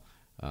overall.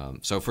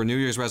 So for New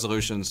Year's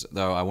resolutions,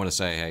 though, I want to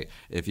say, hey,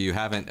 if you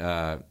haven't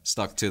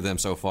stuck to them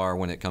so far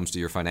when it comes to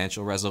your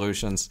financial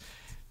resolutions,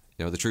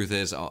 the truth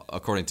is,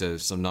 according to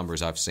some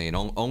numbers I've seen,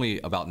 only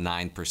about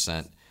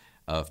 9%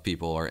 of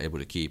people are able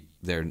to keep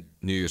their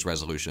New Year's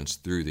resolutions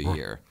through the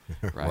year,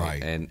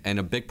 right? And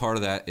a big part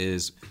of that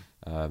is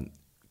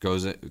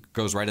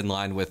goes right in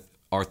line with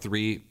our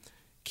 3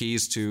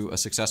 keys to a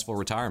successful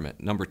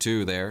retirement. Number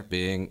 2 there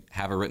being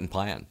have a written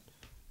plan.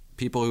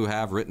 People who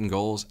have written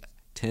goals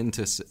tend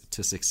to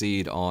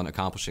succeed on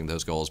accomplishing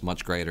those goals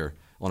much greater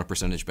on a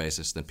percentage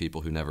basis than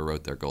people who never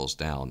wrote their goals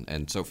down.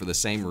 And so for the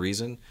same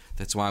reason,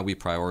 that's why we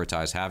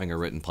prioritize having a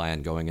written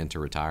plan going into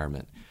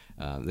retirement.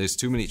 There's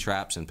too many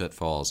traps and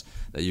pitfalls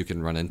that you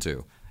can run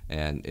into.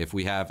 And if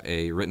we have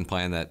a written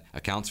plan that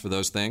accounts for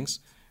those things,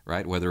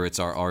 right, whether it's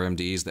our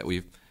RMDs that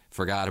we've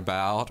forgot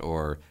about,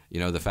 or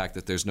the fact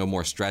that there's no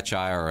more stretch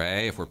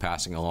IRA if we're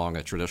passing along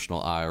a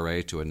traditional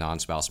IRA to a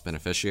non-spouse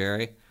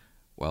beneficiary,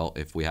 well,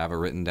 if we have a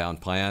written down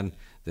plan,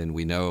 then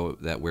we know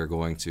that we're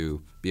going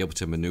to be able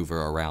to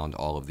maneuver around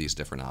all of these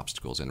different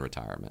obstacles in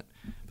retirement.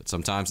 But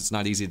sometimes it's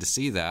not easy to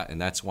see that, and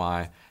that's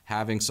why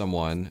having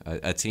someone,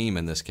 a team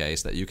in this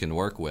case, that you can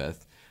work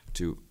with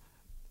to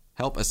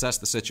help assess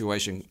the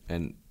situation,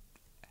 and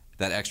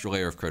that extra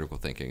layer of critical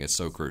thinking is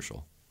so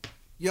crucial.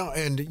 Yeah,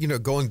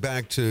 and going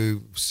back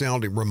to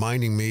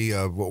reminding me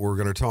of what we're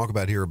going to talk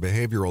about here,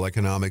 behavioral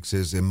economics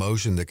is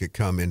emotion that could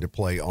come into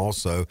play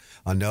also.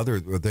 Another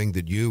thing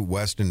that you,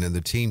 Weston, and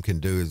the team can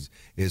do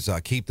is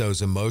keep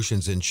those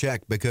emotions in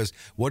check, because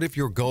what if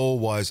your goal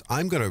was,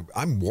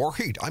 I'm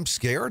worried, I'm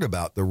scared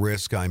about the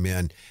risk I'm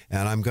in,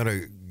 and I'm going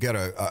to get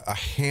a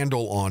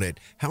handle on it.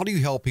 How do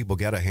you help people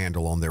get a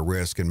handle on their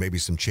risk and maybe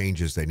some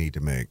changes they need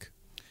to make?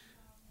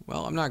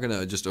 Well, I'm not going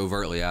to just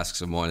overtly ask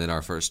someone in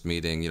our first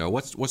meeting,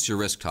 what's your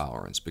risk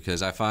tolerance?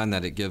 Because I find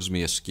that it gives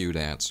me a skewed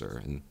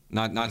answer. And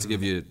not to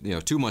give you,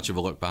 too much of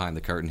a look behind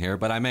the curtain here,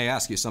 but I may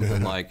ask you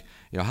something like,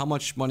 how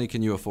much money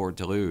can you afford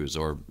to lose?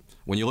 Or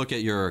when you look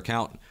at your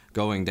account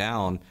going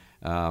down,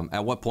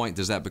 at what point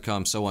does that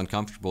become so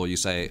uncomfortable you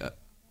say,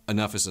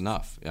 enough is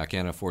enough, I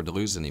can't afford to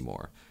lose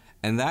anymore?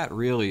 And that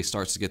really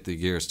starts to get the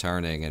gears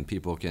turning, and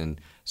people can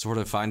sort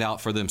of find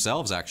out for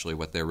themselves actually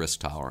what their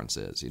risk tolerance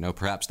is.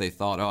 Perhaps they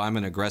thought, I'm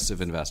an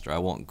aggressive investor, I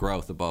want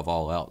growth above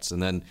all else.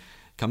 And then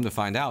come to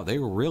find out they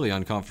were really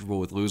uncomfortable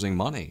with losing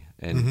money.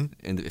 And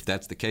if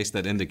that's the case,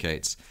 that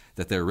indicates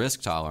that their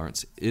risk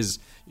tolerance is,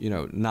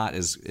 not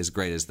as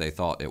great as they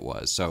thought it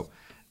was. So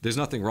there's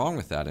nothing wrong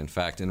with that. In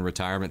fact, in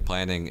retirement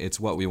planning,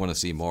 it's what we want to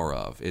see more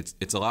of.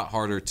 It's a lot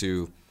harder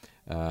to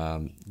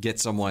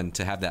get someone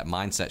to have that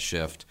mindset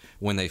shift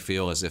when they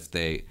feel as if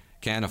they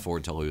can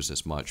afford to lose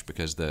as much,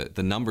 because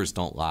the numbers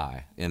don't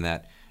lie, in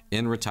that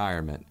in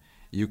retirement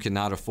you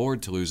cannot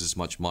afford to lose as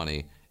much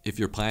money if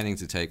you're planning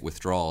to take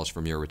withdrawals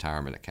from your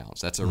retirement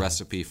accounts. That's a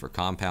recipe for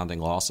compounding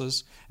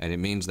losses, and it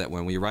means that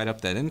when we write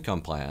up that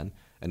income plan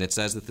and it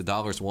says that the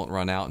dollars won't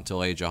run out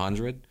until age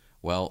 100,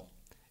 well,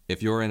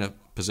 if you're in a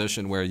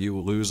position where you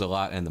lose a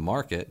lot in the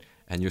market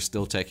and you're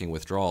still taking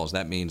withdrawals,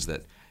 that means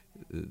that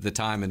the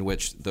time in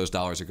which those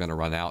dollars are going to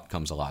run out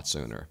comes a lot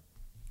sooner.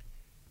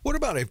 What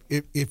about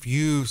if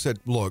you said,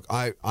 look,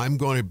 I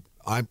want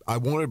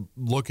to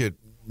look at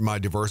my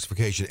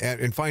diversification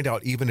and find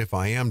out, even if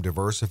I am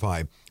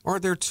diversified, are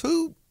there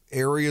two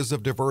areas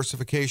of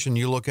diversification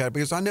you look at?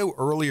 Because I know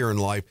earlier in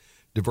life,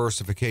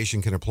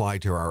 diversification can apply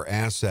to our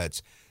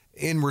assets.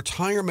 In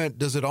retirement,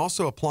 does it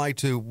also apply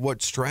to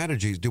what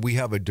strategies? Do we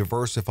have a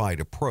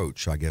diversified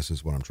approach, I guess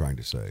is what I'm trying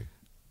to say.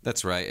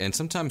 That's right. And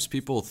sometimes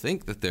people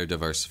think that they're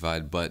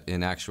diversified, but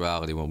in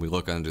actuality, when we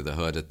look under the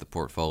hood at the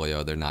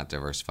portfolio, they're not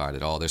diversified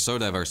at all. They're so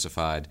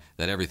diversified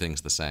that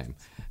everything's the same.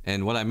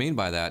 And what I mean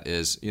by that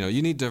is,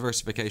 you need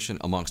diversification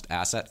amongst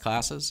asset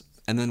classes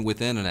and then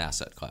within an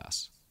asset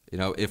class.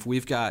 If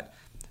we've got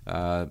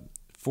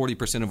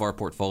 40% of our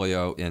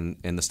portfolio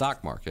in the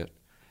stock market,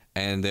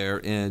 and they're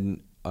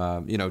in,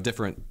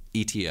 different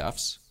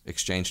ETFs,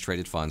 exchange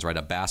traded funds, right,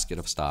 a basket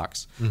of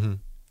stocks. Mm-hmm.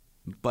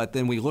 But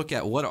then we look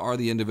at what are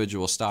the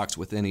individual stocks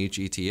within each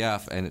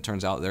ETF, and it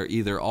turns out they're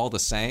either all the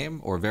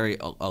same or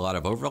a lot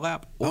of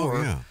overlap,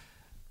 or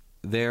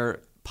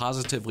they're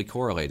positively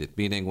correlated,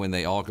 meaning when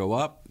they all go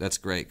up, that's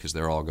great because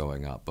they're all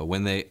going up. But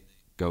when they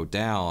go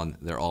down,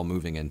 they're all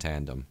moving in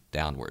tandem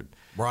downward,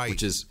 right?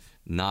 Which is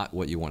not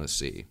what you want to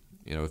see.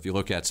 If you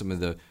look at some of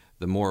the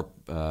more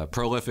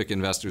prolific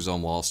investors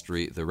on Wall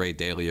Street, the Ray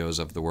Dalios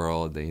of the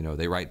world,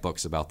 they write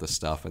books about this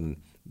stuff, and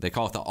they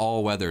call it the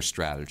all-weather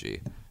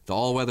strategy. The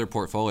all-weather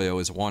portfolio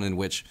is one in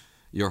which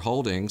your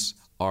holdings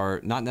are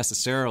not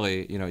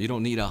necessarily, you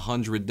don't need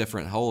 100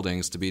 different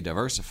holdings to be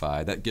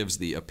diversified. That gives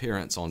the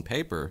appearance on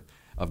paper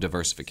of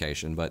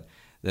diversification, but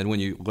then when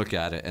you look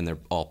at it and they're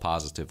all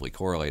positively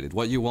correlated,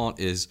 what you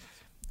want is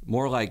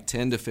more like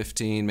 10 to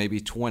 15,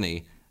 maybe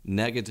 20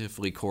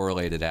 negatively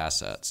correlated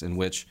assets in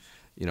which,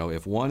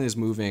 if one is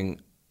moving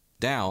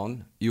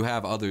down, you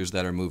have others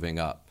that are moving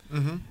up.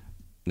 Mm-hmm.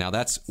 Now,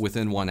 that's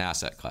within one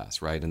asset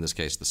class, right? In this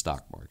case, the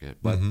stock market.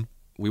 But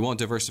we want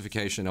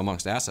diversification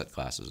amongst asset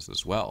classes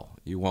as well.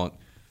 You want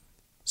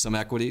some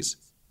equities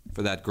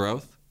for that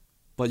growth,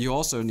 but you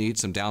also need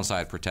some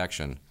downside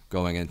protection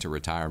going into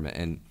retirement.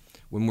 And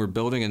when we're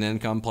building an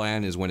income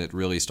plan is when it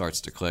really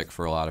starts to click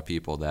for a lot of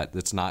people that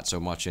it's not so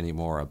much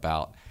anymore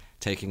about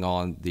taking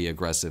on the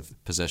aggressive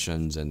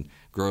positions and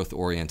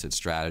growth-oriented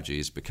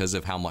strategies because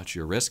of how much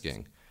you're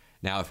risking.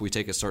 Now, if we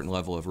take a certain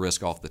level of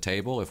risk off the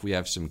table, if we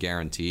have some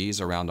guarantees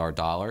around our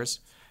dollars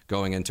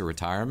going into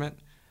retirement,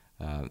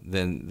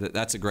 then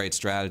that's a great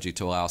strategy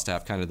to allow us to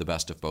have kind of the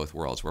best of both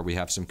worlds, where we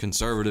have some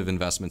conservative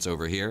investments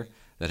over here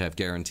that have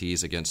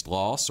guarantees against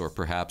loss or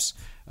perhaps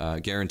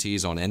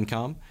guarantees on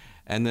income.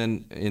 And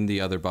then in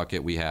the other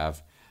bucket, we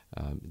have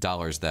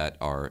dollars that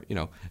are,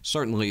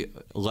 certainly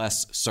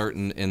less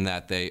certain in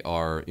that they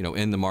are,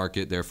 in the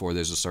market. Therefore,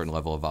 there's a certain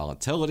level of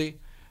volatility,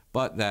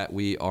 but that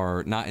we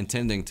are not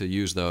intending to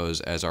use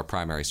those as our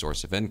primary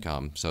source of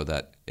income so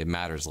that it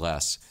matters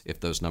less if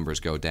those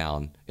numbers go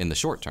down in the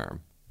short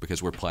term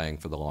because we're playing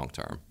for the long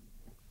term.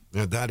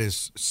 Now, that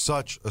is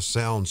such a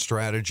sound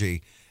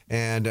strategy.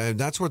 And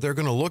that's what they're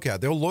going to look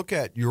at. They'll look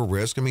at your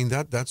risk. I mean,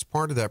 that's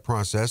part of that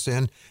process,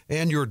 and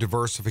your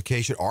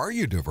diversification. Are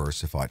you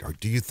diversified? Or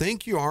do you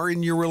think you are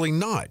and you're really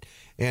not?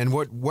 And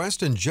what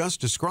Weston just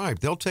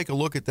described, they'll take a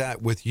look at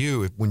that with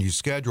you when you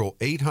schedule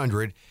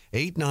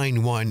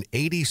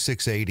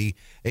 800-891-8680,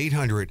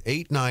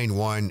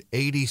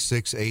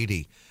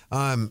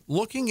 800-891-8680.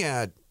 Looking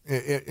at,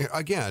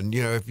 again,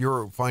 if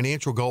your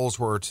financial goals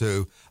were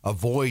to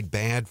avoid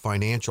bad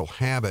financial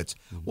habits,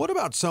 what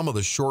about some of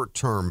the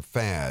short-term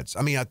fads?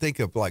 I mean, I think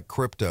of like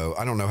crypto.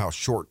 I don't know how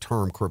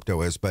short-term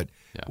crypto is, but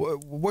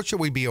what should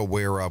we be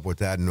aware of with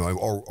that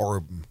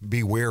or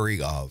be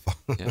wary of?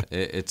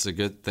 It's a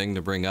good thing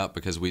to bring up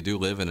because we do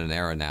live in an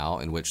era now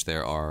in which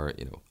there are,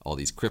 all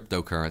these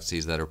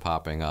cryptocurrencies that are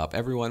popping up.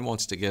 Everyone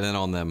wants to get in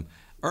on them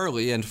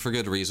early, and for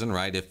good reason,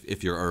 right?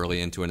 If you're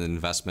early into an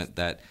investment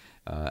that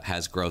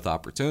has growth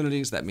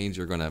opportunities, that means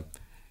you're going to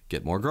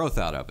get more growth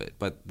out of it.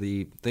 But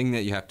the thing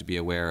that you have to be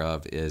aware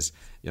of is,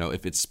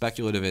 if it's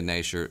speculative in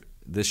nature,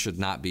 this should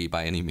not be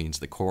by any means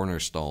the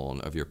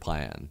cornerstone of your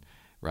plan,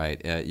 right?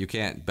 You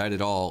can't bet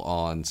it all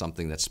on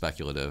something that's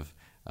speculative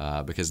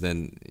because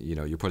then,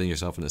 you're putting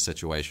yourself in a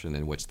situation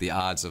in which the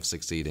odds of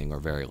succeeding are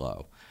very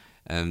low.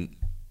 And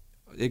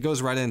it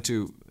goes right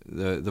into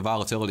the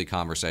volatility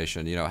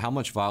conversation. How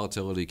much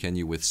volatility can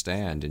you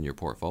withstand in your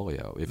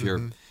portfolio? If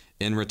you're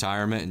in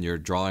retirement and you're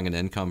drawing an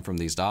income from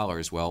these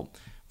dollars, well,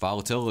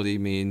 volatility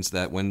means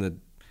that when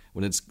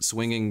it's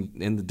swinging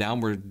in the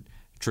downward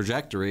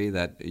trajectory,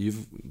 that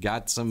you've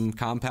got some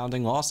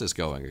compounding losses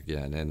going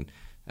again. And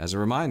as a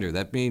reminder,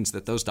 that means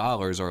that those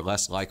dollars are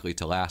less likely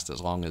to last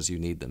as long as you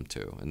need them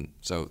to. And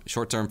so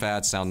short-term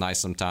fads sound nice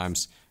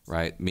sometimes,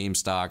 right? Meme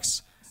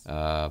stocks,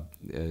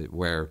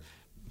 where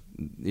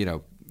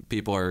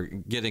people are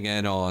getting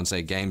in on,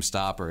 say,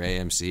 GameStop or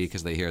AMC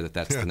because they hear that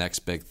that's the next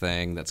big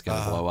thing that's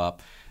going to blow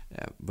up.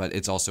 But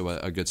it's also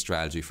a good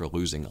strategy for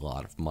losing a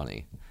lot of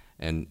money.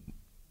 And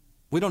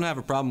we don't have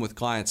a problem with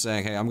clients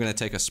saying, hey, I'm going to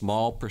take a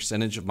small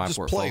percentage of my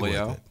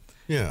portfolio.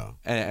 Yeah.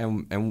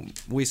 And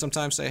we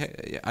sometimes say,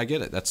 hey, I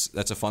get it.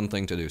 That's a fun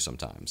thing to do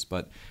sometimes.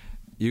 But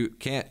you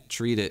can't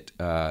treat it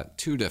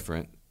too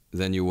different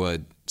than you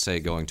would, say,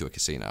 going to a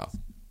casino.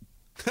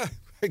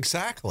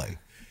 Exactly.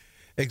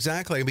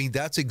 I mean,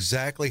 that's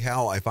exactly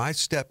how, if I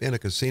step in a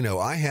casino,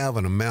 I have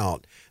an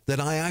amount that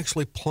I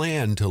actually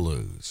plan to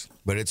lose,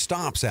 but it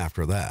stops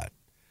after that.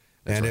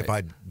 That's and right. If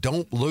I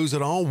don't lose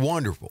it all,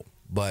 wonderful,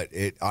 but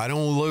I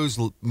don't lose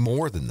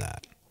more than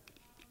that.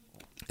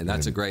 And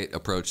that's a great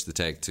approach to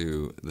take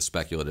to the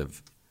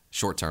speculative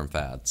short-term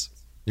fads.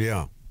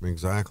 Yeah,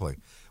 exactly.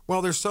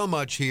 Well, there's so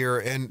much here,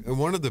 and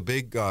one of the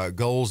big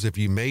goals, if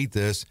you made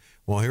this,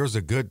 well, here's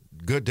a good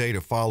day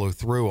to follow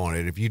through on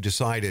it. If you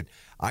decided,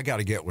 I got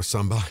to get with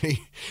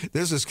somebody,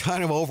 this is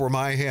kind of over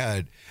my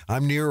head,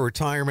 I'm near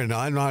retirement, and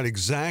I'm not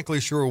exactly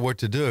sure what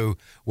to do,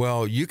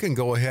 well, you can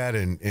go ahead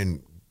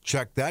and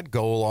check that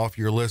goal off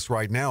your list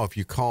right now if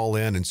you call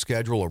in and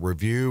schedule a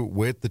review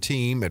with the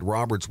team at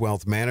Roberts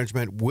Wealth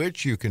Management,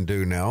 which you can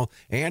do now,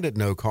 and at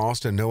no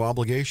cost and no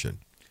obligation.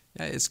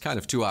 Yeah, it's kind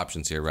of two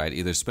options here, right?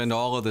 Either spend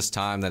all of this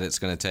time that it's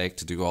going to take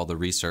to do all the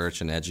research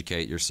and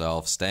educate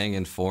yourself, staying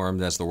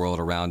informed as the world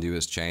around you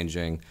is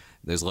changing.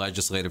 There's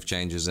legislative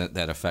changes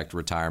that affect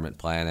retirement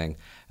planning.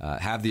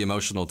 Have the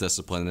emotional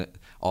discipline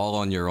all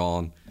on your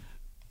own,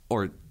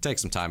 or take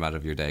some time out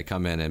of your day.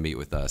 Come in and meet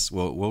with us.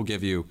 We'll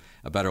give you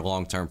a better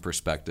long-term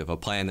perspective, a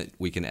plan that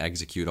we can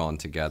execute on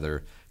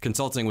together.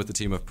 Consulting with the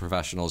team of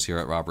professionals here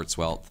at Roberts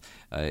Wealth,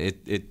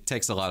 it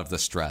takes a lot of the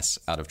stress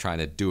out of trying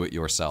to do it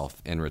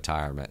yourself in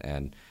retirement,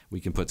 and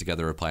we can put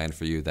together a plan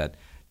for you that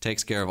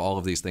takes care of all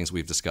of these things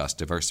we've discussed: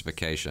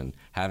 diversification,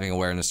 having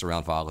awareness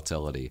around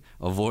volatility,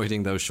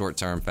 avoiding those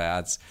short-term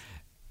fads,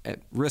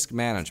 risk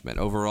management,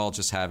 overall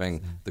just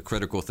having the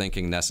critical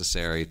thinking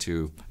necessary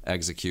to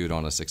execute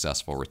on a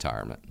successful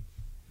retirement.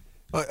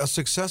 A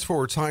successful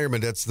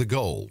retirement, that's the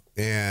goal.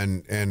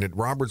 And at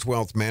Roberts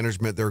Wealth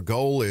Management, their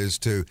goal is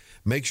to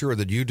make sure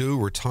that you do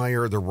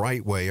retire the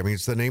right way. I mean,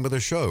 it's the name of the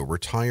show,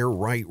 Retire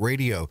Right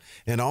Radio.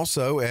 And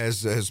also,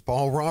 as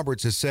Paul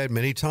Roberts has said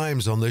many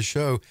times on this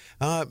show,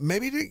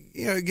 maybe to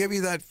give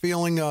you that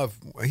feeling of,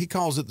 he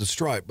calls it the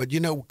strut, but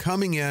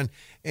coming in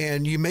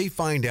and you may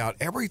find out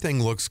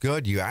everything looks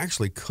good. You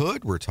actually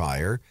could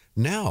retire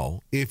now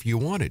if you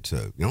wanted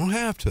to. You don't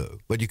have to,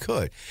 but you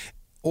could.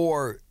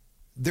 Or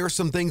there's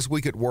some things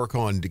we could work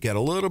on to get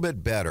a little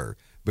bit better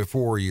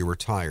before you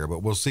retire,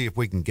 but we'll see if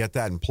we can get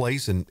that in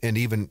place and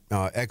even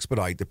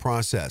expedite the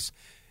process.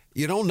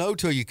 You don't know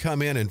till you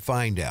come in and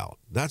find out.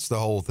 That's the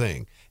whole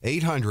thing.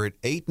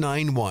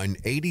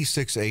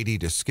 800-891-8680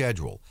 to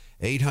schedule.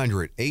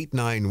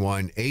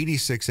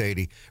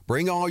 800-891-8680.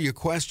 Bring all your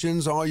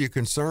questions, all your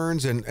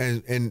concerns,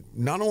 and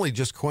not only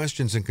just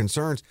questions and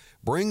concerns,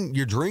 bring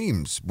your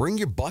dreams, bring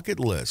your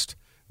bucket list.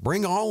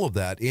 Bring all of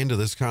that into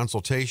this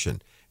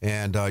consultation,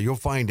 and you'll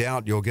find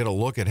out, you'll get a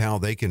look at how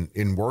they can,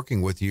 in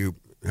working with you,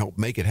 help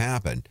make it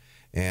happen.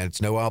 And it's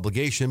no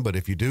obligation, but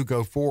if you do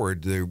go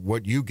forward,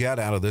 what you get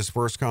out of this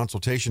first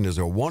consultation is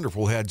a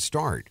wonderful head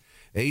start.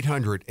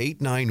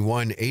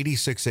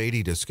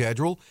 800-891-8680 to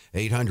schedule,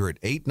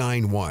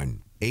 800-891-8680.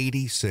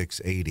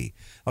 8680.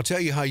 I'll tell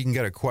you how you can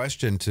get a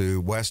question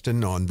to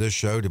Weston on this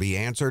show to be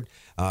answered.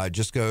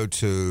 Just go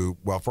to,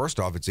 well, first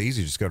off, it's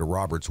easy. Just go to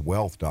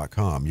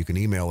robertswealth.com. You can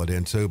email it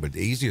in too, but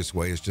the easiest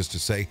way is just to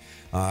say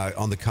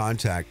on the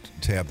contact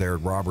tab there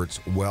at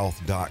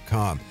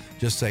robertswealth.com.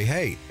 Just say,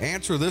 hey,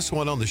 answer this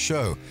one on the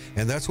show.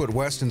 And that's what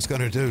Weston's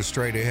going to do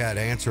straight ahead,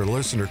 answer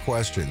listener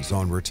questions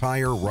on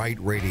Retire Right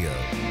Radio.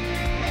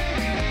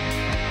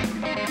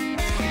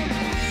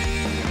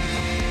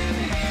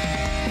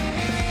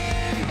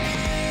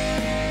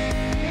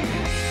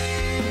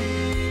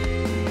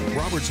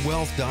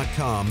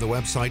 RobertsWealth.com, the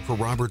website for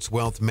Roberts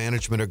Wealth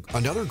Management.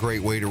 Another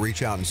great way to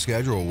reach out and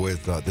schedule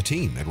with the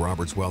team at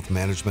Roberts Wealth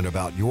Management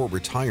about your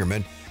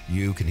retirement.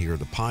 You can hear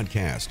the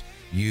podcast.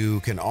 You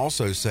can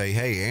also say,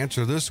 hey,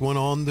 answer this one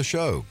on the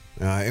show.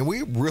 And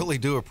we really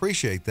do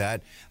appreciate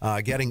that,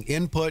 getting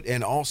input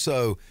and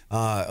also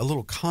a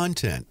little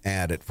content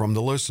added from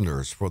the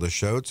listeners for the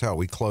show. It's how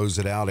we close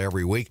it out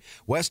every week.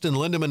 Weston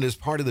Lindeman is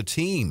part of the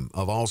team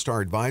of All-Star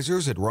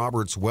Advisors at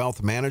Roberts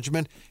Wealth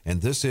Management,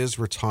 and this is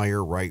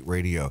Retire Right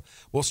Radio.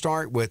 We'll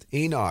start with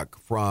Enoch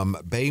from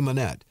Bay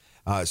Minette.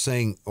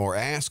 Saying or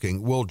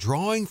asking, will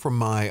drawing from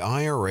my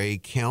IRA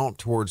count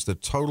towards the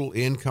total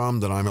income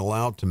that I'm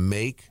allowed to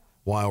make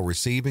while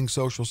receiving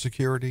Social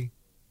Security?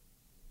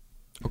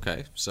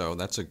 Okay, so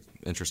that's an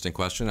interesting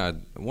question. I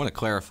want to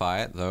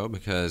clarify it, though,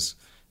 because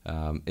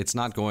it's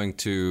not going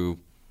to,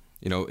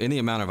 any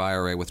amount of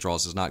IRA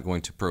withdrawals is not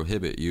going to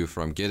prohibit you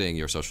from getting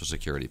your Social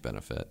Security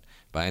benefit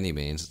by any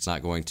means. It's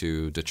not going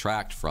to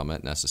detract from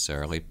it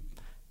necessarily.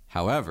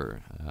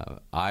 However,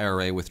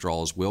 IRA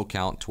withdrawals will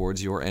count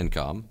towards your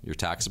income, your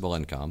taxable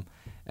income,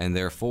 and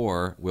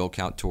therefore will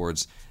count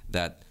towards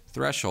that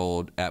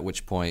threshold at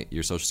which point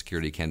your Social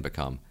Security can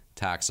become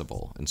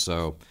taxable. And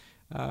so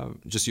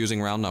just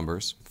using round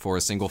numbers, for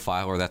a single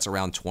filer, that's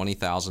around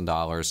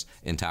 $20,000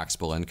 in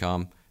taxable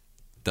income,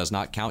 does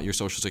not count your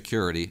Social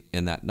Security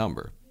in that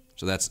number.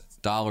 So that's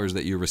dollars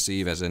that you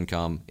receive as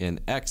income in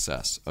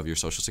excess of your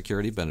Social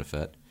Security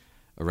benefit,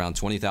 around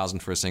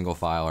 $20,000 for a single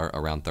filer,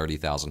 around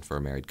 $30,000 for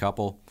a married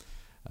couple.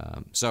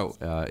 So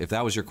if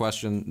that was your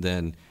question,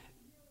 then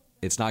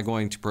it's not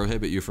going to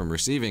prohibit you from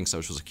receiving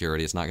Social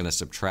Security. It's not going to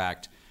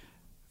subtract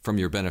from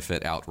your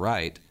benefit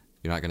outright.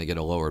 You're not going to get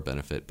a lower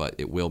benefit, but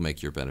it will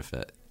make your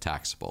benefit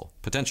taxable,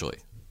 potentially,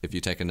 if you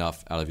take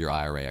enough out of your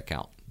IRA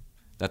account.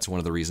 That's one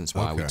of the reasons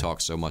why we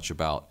talk so much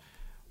about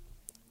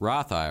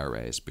Roth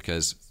IRAs,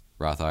 because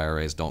Roth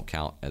IRAs don't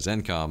count as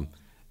income,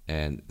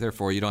 and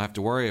therefore you don't have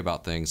to worry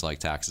about things like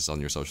taxes on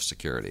your Social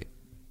Security.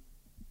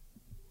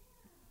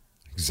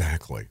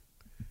 Exactly.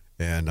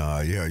 And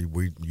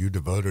you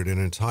devoted an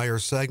entire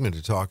segment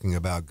to talking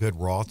about good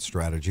Roth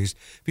strategies.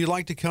 If you'd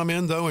like to come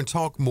in, though, and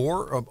talk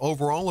more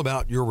overall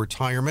about your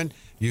retirement,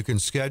 you can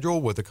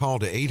schedule with a call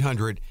to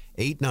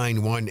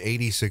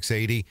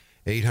 800-891-8680,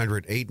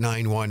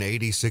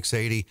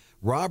 800-891-8680.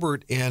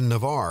 Robert in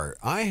Navarre,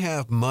 I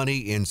have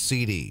money in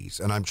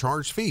CDs, and I'm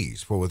charged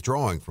fees for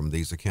withdrawing from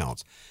these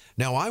accounts.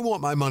 Now, I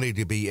want my money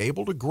to be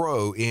able to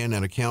grow in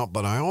an account,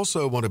 but I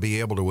also want to be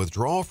able to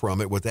withdraw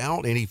from it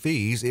without any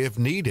fees if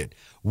needed.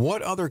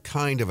 What other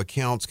kind of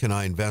accounts can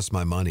I invest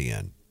my money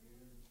in?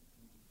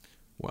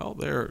 Well,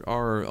 there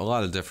are a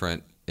lot of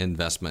different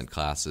investment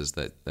classes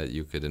that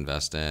you could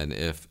invest in.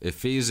 If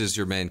fees is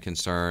your main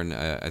concern,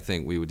 I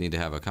think we would need to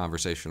have a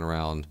conversation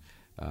around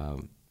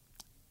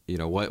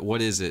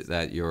what is it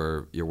that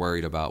you're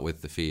worried about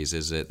with the fees?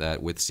 Is it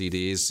that with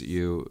CDs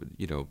you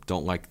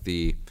don't like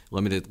the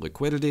limited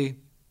liquidity?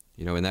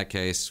 In that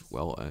case,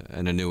 well,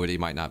 an annuity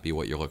might not be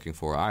what you're looking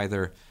for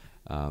either.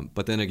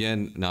 But then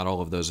again, not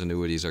all of those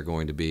annuities are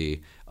going to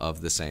be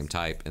of the same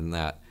type, in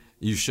that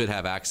you should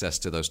have access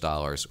to those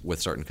dollars with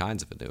certain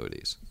kinds of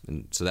annuities.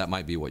 And so that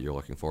might be what you're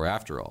looking for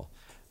after all.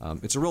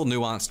 It's a real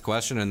nuanced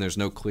question, and there's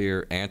no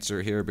clear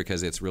answer here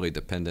because it's really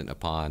dependent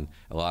upon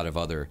a lot of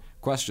other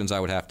questions I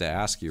would have to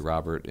ask you,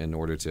 Robert, in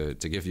order to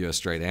give you a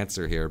straight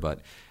answer here. But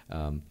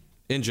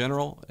in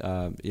general,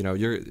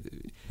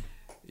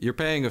 you're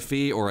paying a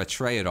fee or a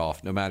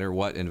trade-off no matter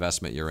what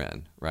investment you're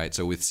in, right?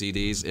 So with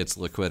CDs, it's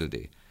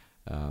liquidity.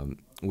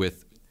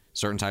 With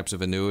certain types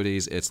of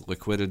annuities, it's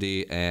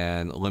liquidity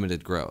and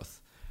limited growth.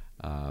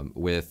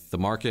 With the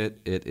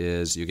market, it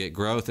is you get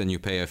growth and you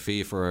pay a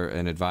fee for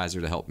an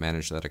advisor to help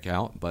manage that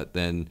account, but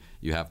then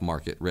you have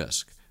market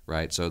risk,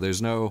 right? So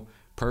there's no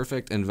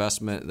perfect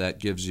investment that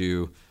gives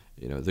you,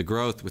 the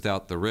growth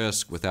without the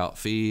risk, without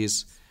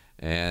fees,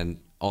 and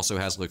also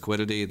has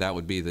liquidity. That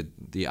would be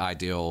the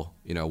ideal,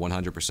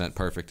 100%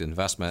 perfect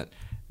investment.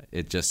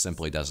 It just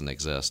simply doesn't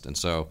exist. And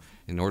so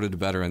in order to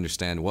better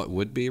understand what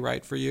would be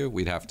right for you,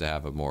 we'd have to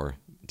have a more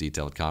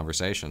detailed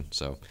conversation.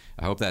 So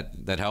I hope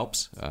that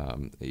helps,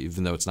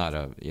 even though it's not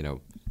a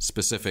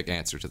specific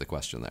answer to the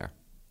question there.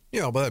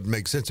 Yeah, but that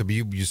makes sense. I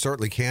mean, you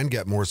certainly can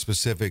get more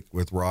specific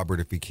with Robert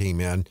if he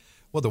came in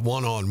with a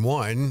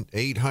one-on-one.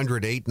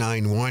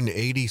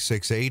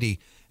 800-891-8680,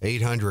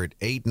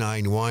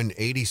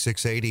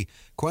 800-891-8680.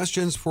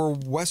 Questions for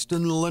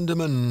Weston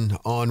Lindeman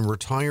on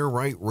Retire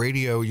Right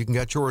Radio. You can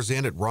get yours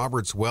in at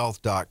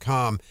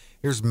robertswealth.com.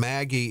 Here's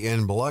Maggie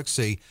in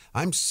Biloxi.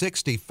 I'm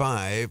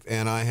 65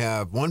 and I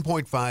have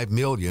 $1.5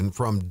 million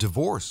from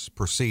divorce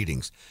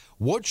proceedings.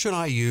 What should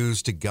I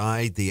use to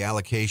guide the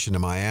allocation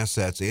of my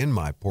assets in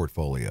my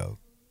portfolio?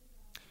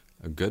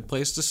 A good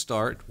place to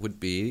start would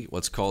be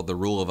what's called the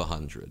rule of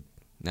 100.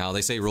 Now,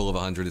 they say rule of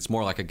 100. It's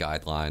more like a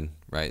guideline,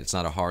 right? It's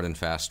not a hard and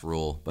fast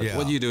rule. But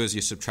what you do is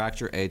you subtract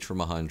your age from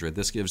 100.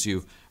 This gives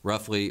you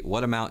roughly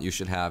what amount you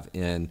should have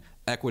in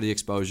equity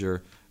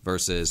exposure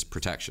versus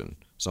protection,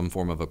 some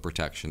form of a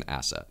protection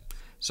asset.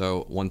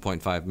 So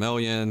 $1.5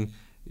 million,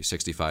 you're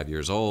 65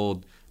 years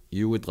old,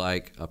 you would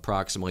like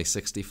approximately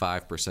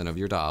 65% of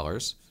your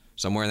dollars,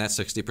 somewhere in that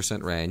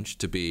 60% range,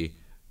 to be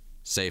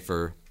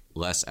safer,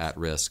 less at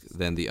risk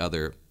than the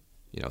other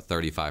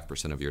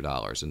 35% of your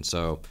dollars. And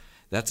so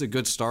that's a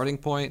good starting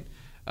point,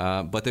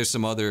 but there's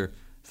some other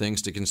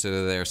things to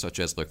consider there, such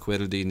as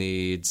liquidity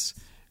needs,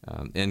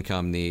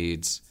 income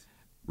needs,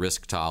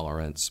 risk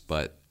tolerance,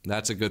 but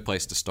that's a good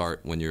place to start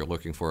when you're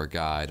looking for a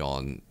guide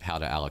on how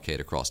to allocate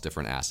across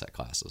different asset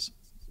classes.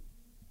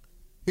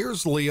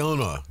 Here's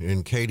Leona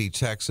in Katy,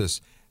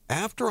 Texas.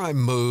 After I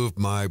moved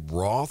my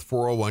Roth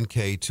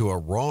 401k to a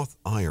Roth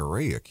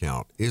IRA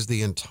account, is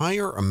the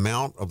entire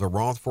amount of the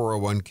Roth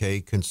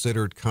 401k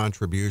considered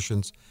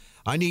contributions?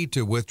 I need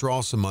to withdraw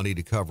some money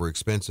to cover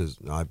expenses.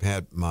 I've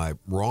had my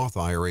Roth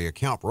IRA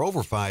account for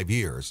over 5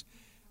 years.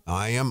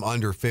 I am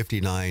under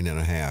 59 and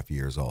a half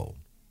years old.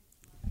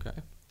 Okay.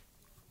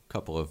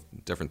 Couple of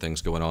different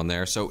things going on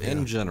there. So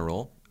in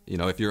general,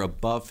 if you're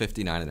above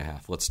 59 and a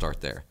half, let's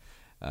start there.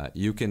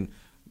 You can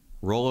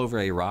roll over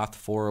a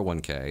Roth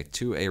 401k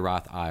to a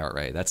Roth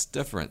IRA. That's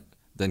different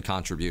than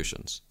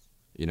contributions.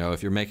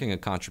 If you're making a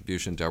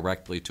contribution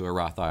directly to a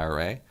Roth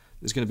IRA,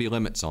 there's going to be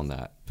limits on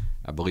that.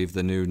 I believe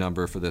the new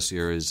number for this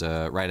year is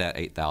right at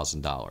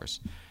 $8,000.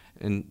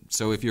 And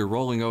so if you're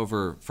rolling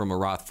over from a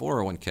Roth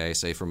 401k,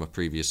 say from a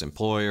previous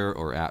employer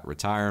or at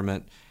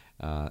retirement,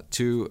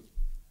 to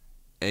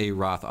a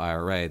Roth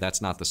IRA,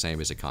 that's not the same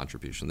as a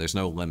contribution. There's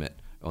no limit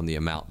on the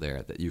amount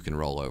there that you can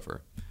roll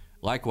over.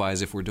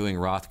 Likewise, if we're doing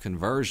Roth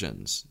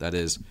conversions, that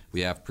is,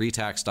 we have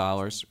pre-tax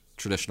dollars,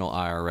 traditional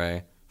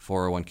IRA,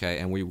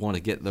 401k, and we want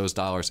to get those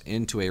dollars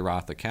into a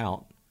Roth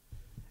account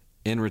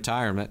in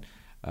retirement,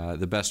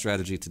 the best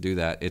strategy to do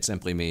that, it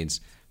simply means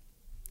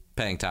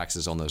paying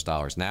taxes on those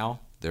dollars now,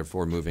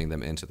 therefore moving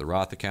them into the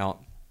Roth account,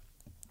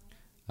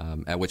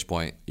 at which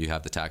point you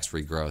have the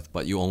tax-free growth,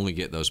 but you only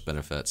get those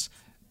benefits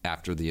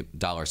after the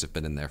dollars have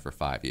been in there for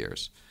 5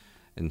 years.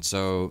 And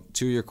so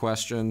to your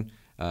question,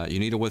 you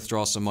need to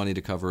withdraw some money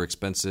to cover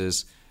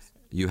expenses.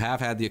 You have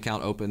had the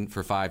account open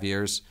for 5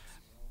 years.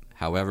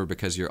 However,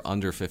 because you're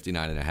under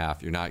 59 and a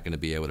half, you're not going to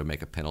be able to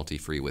make a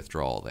penalty-free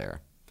withdrawal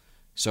there.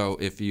 So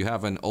if you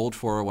have an old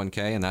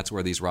 401k and that's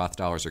where these Roth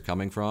dollars are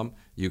coming from,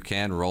 you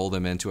can roll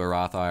them into a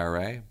Roth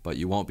IRA, but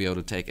you won't be able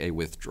to take a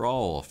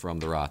withdrawal from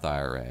the Roth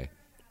IRA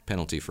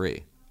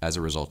penalty-free as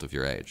a result of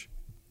your age.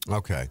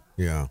 Okay,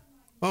 yeah.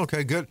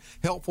 Okay, good.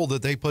 Helpful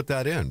that they put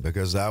that in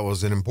because that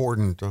was an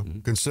important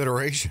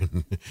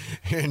consideration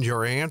in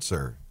your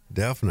answer.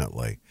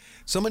 Definitely.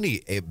 So many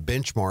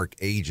benchmark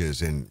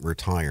ages in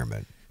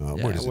retirement.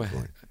 What is it?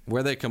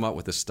 Where they come up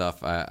with this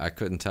stuff, I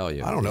couldn't tell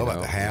you. I don't know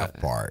about the half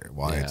part,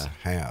 why it's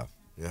half.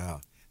 Yeah.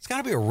 It's got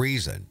to be a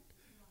reason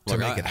to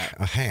make it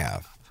a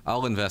half.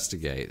 I'll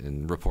investigate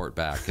and report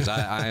back because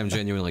I am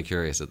genuinely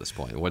curious at this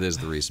point. What is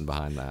the reason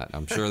behind that?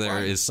 I'm sure there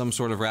is some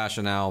sort of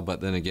rationale,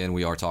 but then again,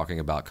 we are talking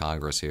about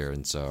Congress here,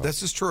 and so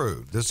this is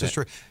true. This is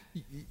true.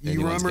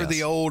 You remember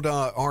the old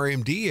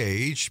RMD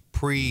age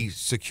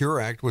pre-Secure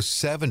Act was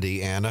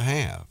 70 and a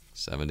half.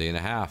 70 and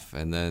a half,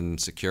 and then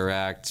Secure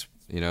Act,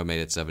 made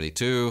it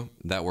 72.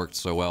 That worked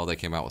so well they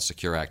came out with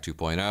Secure Act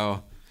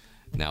 2.0.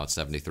 Now it's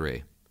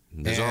 73.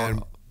 There's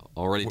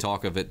already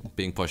talk of it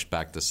being pushed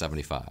back to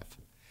 75.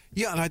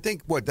 Yeah, and I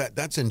think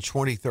that's in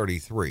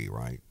 2033,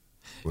 right?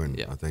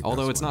 I think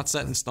although it's not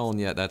set in stone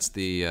yet, that's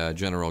the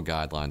general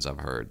guidelines I've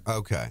heard.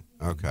 Okay.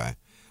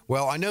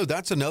 Well, I know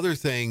that's another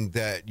thing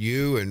that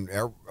you and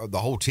the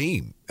whole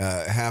team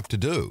have to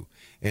do,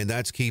 and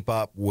that's keep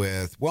up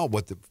with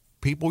what the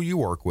people you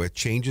work with,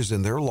 changes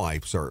in their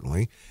life,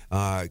 certainly,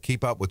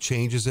 keep up with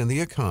changes in the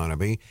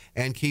economy,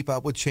 and keep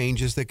up with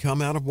changes that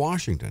come out of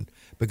Washington,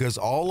 because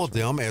all of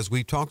them, as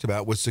we talked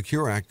about with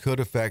Secure Act, could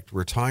affect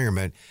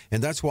retirement.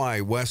 And that's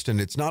why, Weston,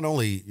 it's not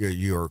only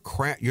you're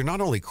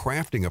not only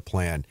crafting a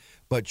plan,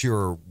 but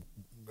you're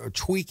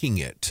tweaking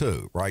it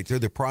too, right, through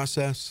the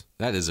process?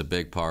 That is a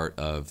big part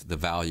of the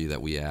value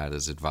that we add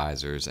as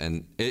advisors,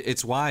 and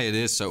it's why it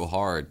is so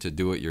hard to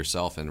do it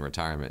yourself in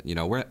retirement.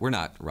 We're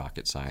not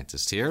rocket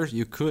scientists here.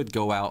 You could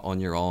go out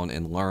on your own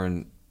and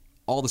learn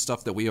all the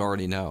stuff that we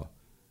already know.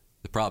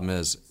 The problem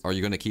is, are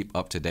you going to keep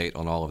up to date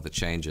on all of the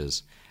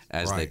changes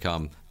as they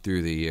come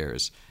through the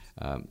years?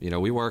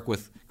 We work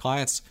with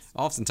clients.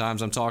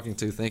 Oftentimes I'm talking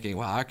to thinking,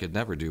 wow, I could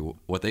never do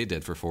what they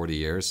did for 40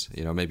 years,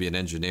 maybe an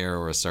engineer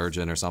or a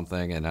surgeon or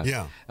something.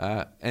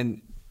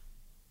 And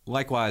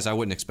likewise, I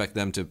wouldn't expect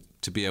them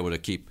to be able to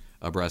keep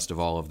abreast of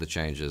all of the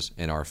changes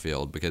in our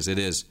field because it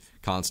is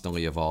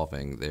constantly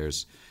evolving.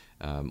 There's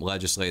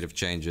legislative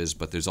changes,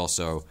 but there's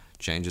also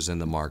changes in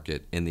the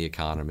market, in the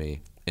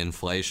economy,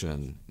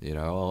 inflation,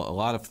 a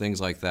lot of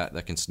things like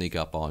that can sneak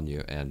up on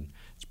you. And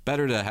it's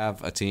better to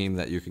have a team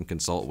that you can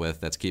consult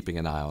with that's keeping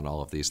an eye on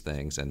all of these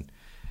things. And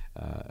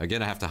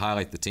again, I have to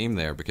highlight the team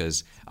there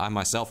because I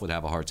myself would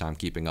have a hard time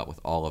keeping up with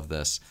all of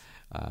this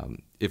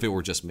if it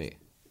were just me.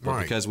 But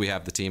Right. because we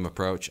have the team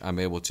approach, I'm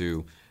able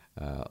to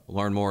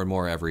learn more and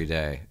more every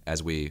day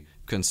as we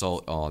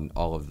consult on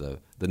all of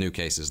the new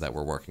cases that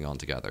we're working on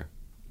together.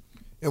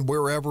 And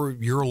wherever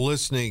you're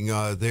listening,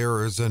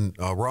 there is a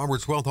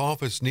Roberts Wealth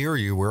office near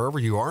you, wherever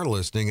you are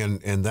listening,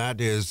 and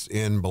that is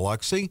in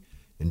Biloxi,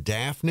 in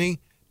Daphne,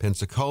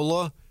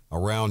 Pensacola,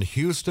 around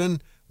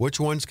Houston. Which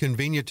one's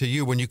convenient to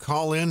you? When you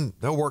call in,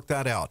 they'll work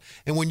that out.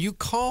 And when you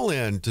call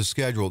in to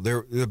schedule,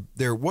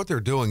 what they're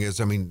doing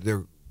is,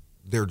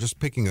 they're just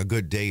picking a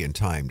good day and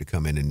time to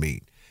come in and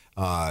meet.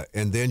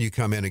 And then you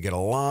come in and get a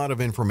lot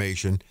of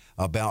information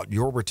about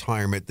your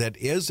retirement that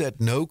is at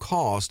no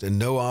cost and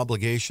no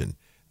obligation.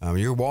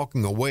 You're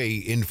walking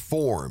away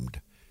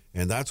informed,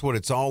 and that's what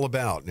it's all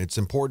about. And it's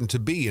important to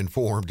be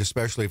informed,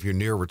 especially if you're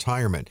near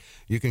retirement.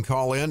 You can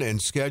call in and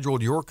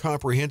schedule your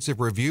comprehensive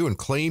review and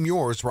claim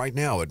yours right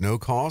now at no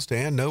cost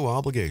and no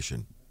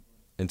obligation.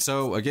 And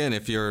so, again,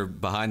 if you're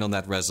behind on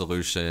that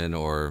resolution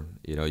or,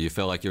 you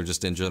feel like you're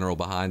just in general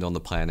behind on the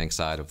planning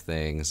side of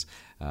things,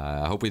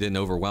 I hope we didn't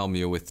overwhelm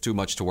you with too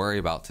much to worry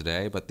about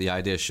today. But the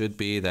idea should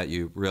be that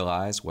you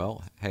realize,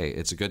 well, hey,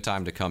 it's a good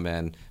time to come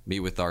in,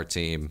 meet with our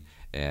team,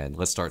 and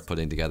let's start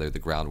putting together the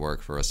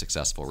groundwork for a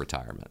successful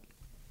retirement.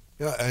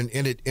 Yeah, and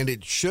it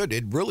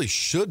really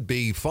should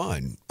be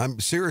fun. I'm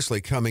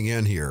seriously coming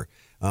in here.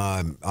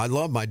 I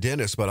love my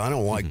dentist, but I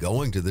don't like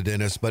going to the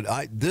dentist. But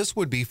this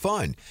would be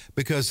fun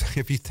because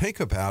if you think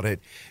about it,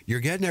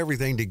 you're getting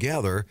everything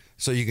together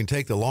so you can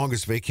take the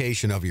longest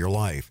vacation of your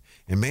life.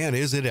 And man,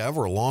 is it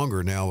ever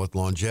longer now with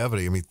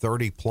longevity?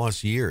 30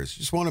 plus years.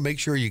 Just want to make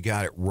sure you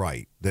got it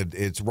right, that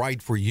it's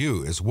right for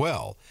you as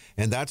well.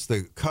 And that's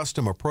the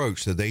custom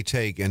approach that they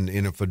take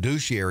in a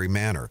fiduciary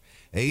manner.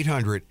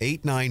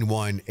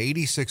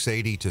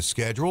 800-891-8680 to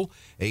schedule.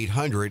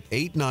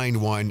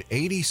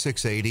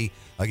 800-891-8680.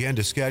 Again,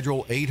 to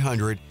schedule,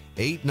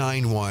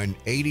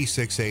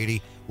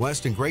 800-891-8680.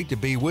 Weston, great to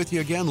be with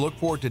you again. Look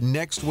forward to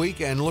next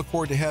week and look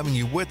forward to having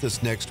you with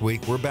us next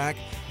week. We're back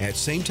at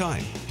same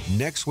time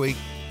next week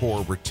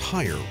for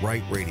Retire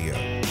Right Radio.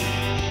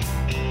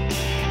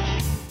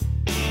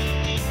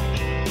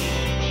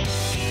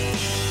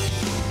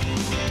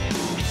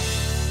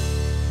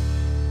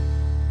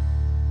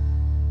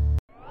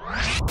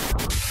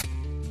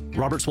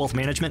 Roberts Wealth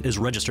Management is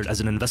registered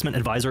as an investment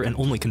advisor and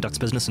only conducts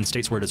business in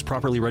states where it is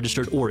properly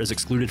registered or is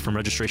excluded from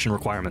registration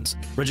requirements.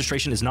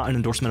 Registration is not an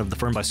endorsement of the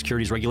firm by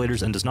securities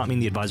regulators and does not mean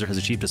the advisor has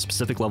achieved a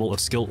specific level of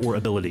skill or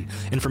ability.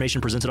 Information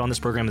presented on this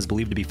program is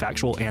believed to be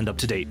factual and up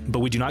to date, but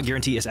we do not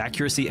guarantee its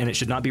accuracy and it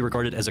should not be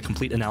regarded as a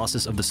complete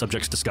analysis of the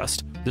subjects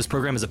discussed. This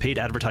program is a paid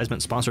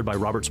advertisement sponsored by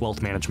Roberts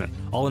Wealth Management.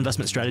 All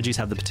investment strategies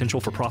have the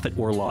potential for profit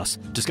or loss.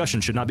 Discussion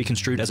should not be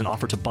construed as an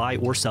offer to buy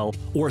or sell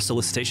or a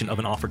solicitation of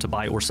an offer to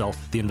buy or sell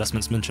the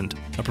investments mentioned.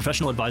 A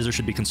professional advisor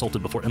should be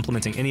consulted before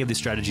implementing any of these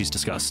strategies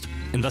discussed.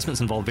 Investments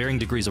involve varying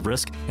degrees of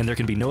risk, and there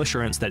can be no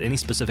assurance that any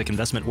specific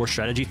investment or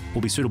strategy will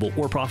be suitable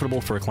or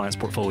profitable for a client's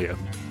portfolio.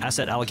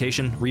 Asset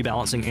allocation,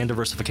 rebalancing, and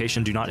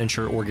diversification do not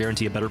ensure or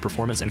guarantee a better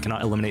performance and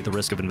cannot eliminate the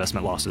risk of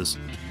investment losses.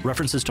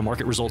 References to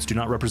market results do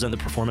not represent the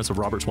performance of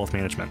Roberts Wealth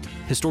Management.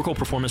 Historical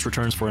performance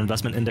returns for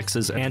investment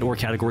indexes and or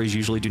categories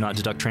usually do not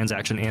deduct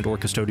transaction and or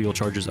custodial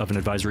charges of an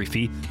advisory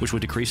fee, which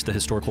would decrease the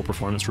historical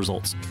performance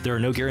results. There are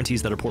no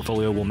guarantees that a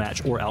portfolio will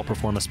match or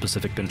outperform a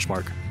specific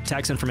benchmark.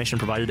 Tax information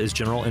provided is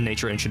general in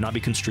nature and should not be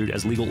construed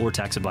as legal or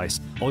tax advice.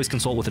 Always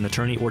consult with an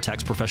attorney or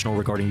tax professional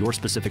regarding your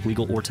specific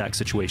legal or tax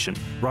situation.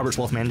 Roberts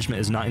Wealth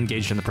Management is not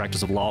engaged in the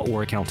practice of law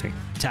or accounting.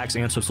 Tax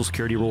and Social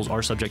Security rules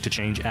are subject to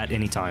change at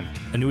any time.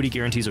 Annuity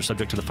guarantees are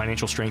subject to the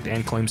financial strength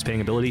and claims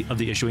paying ability of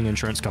the issuing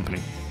insurance company.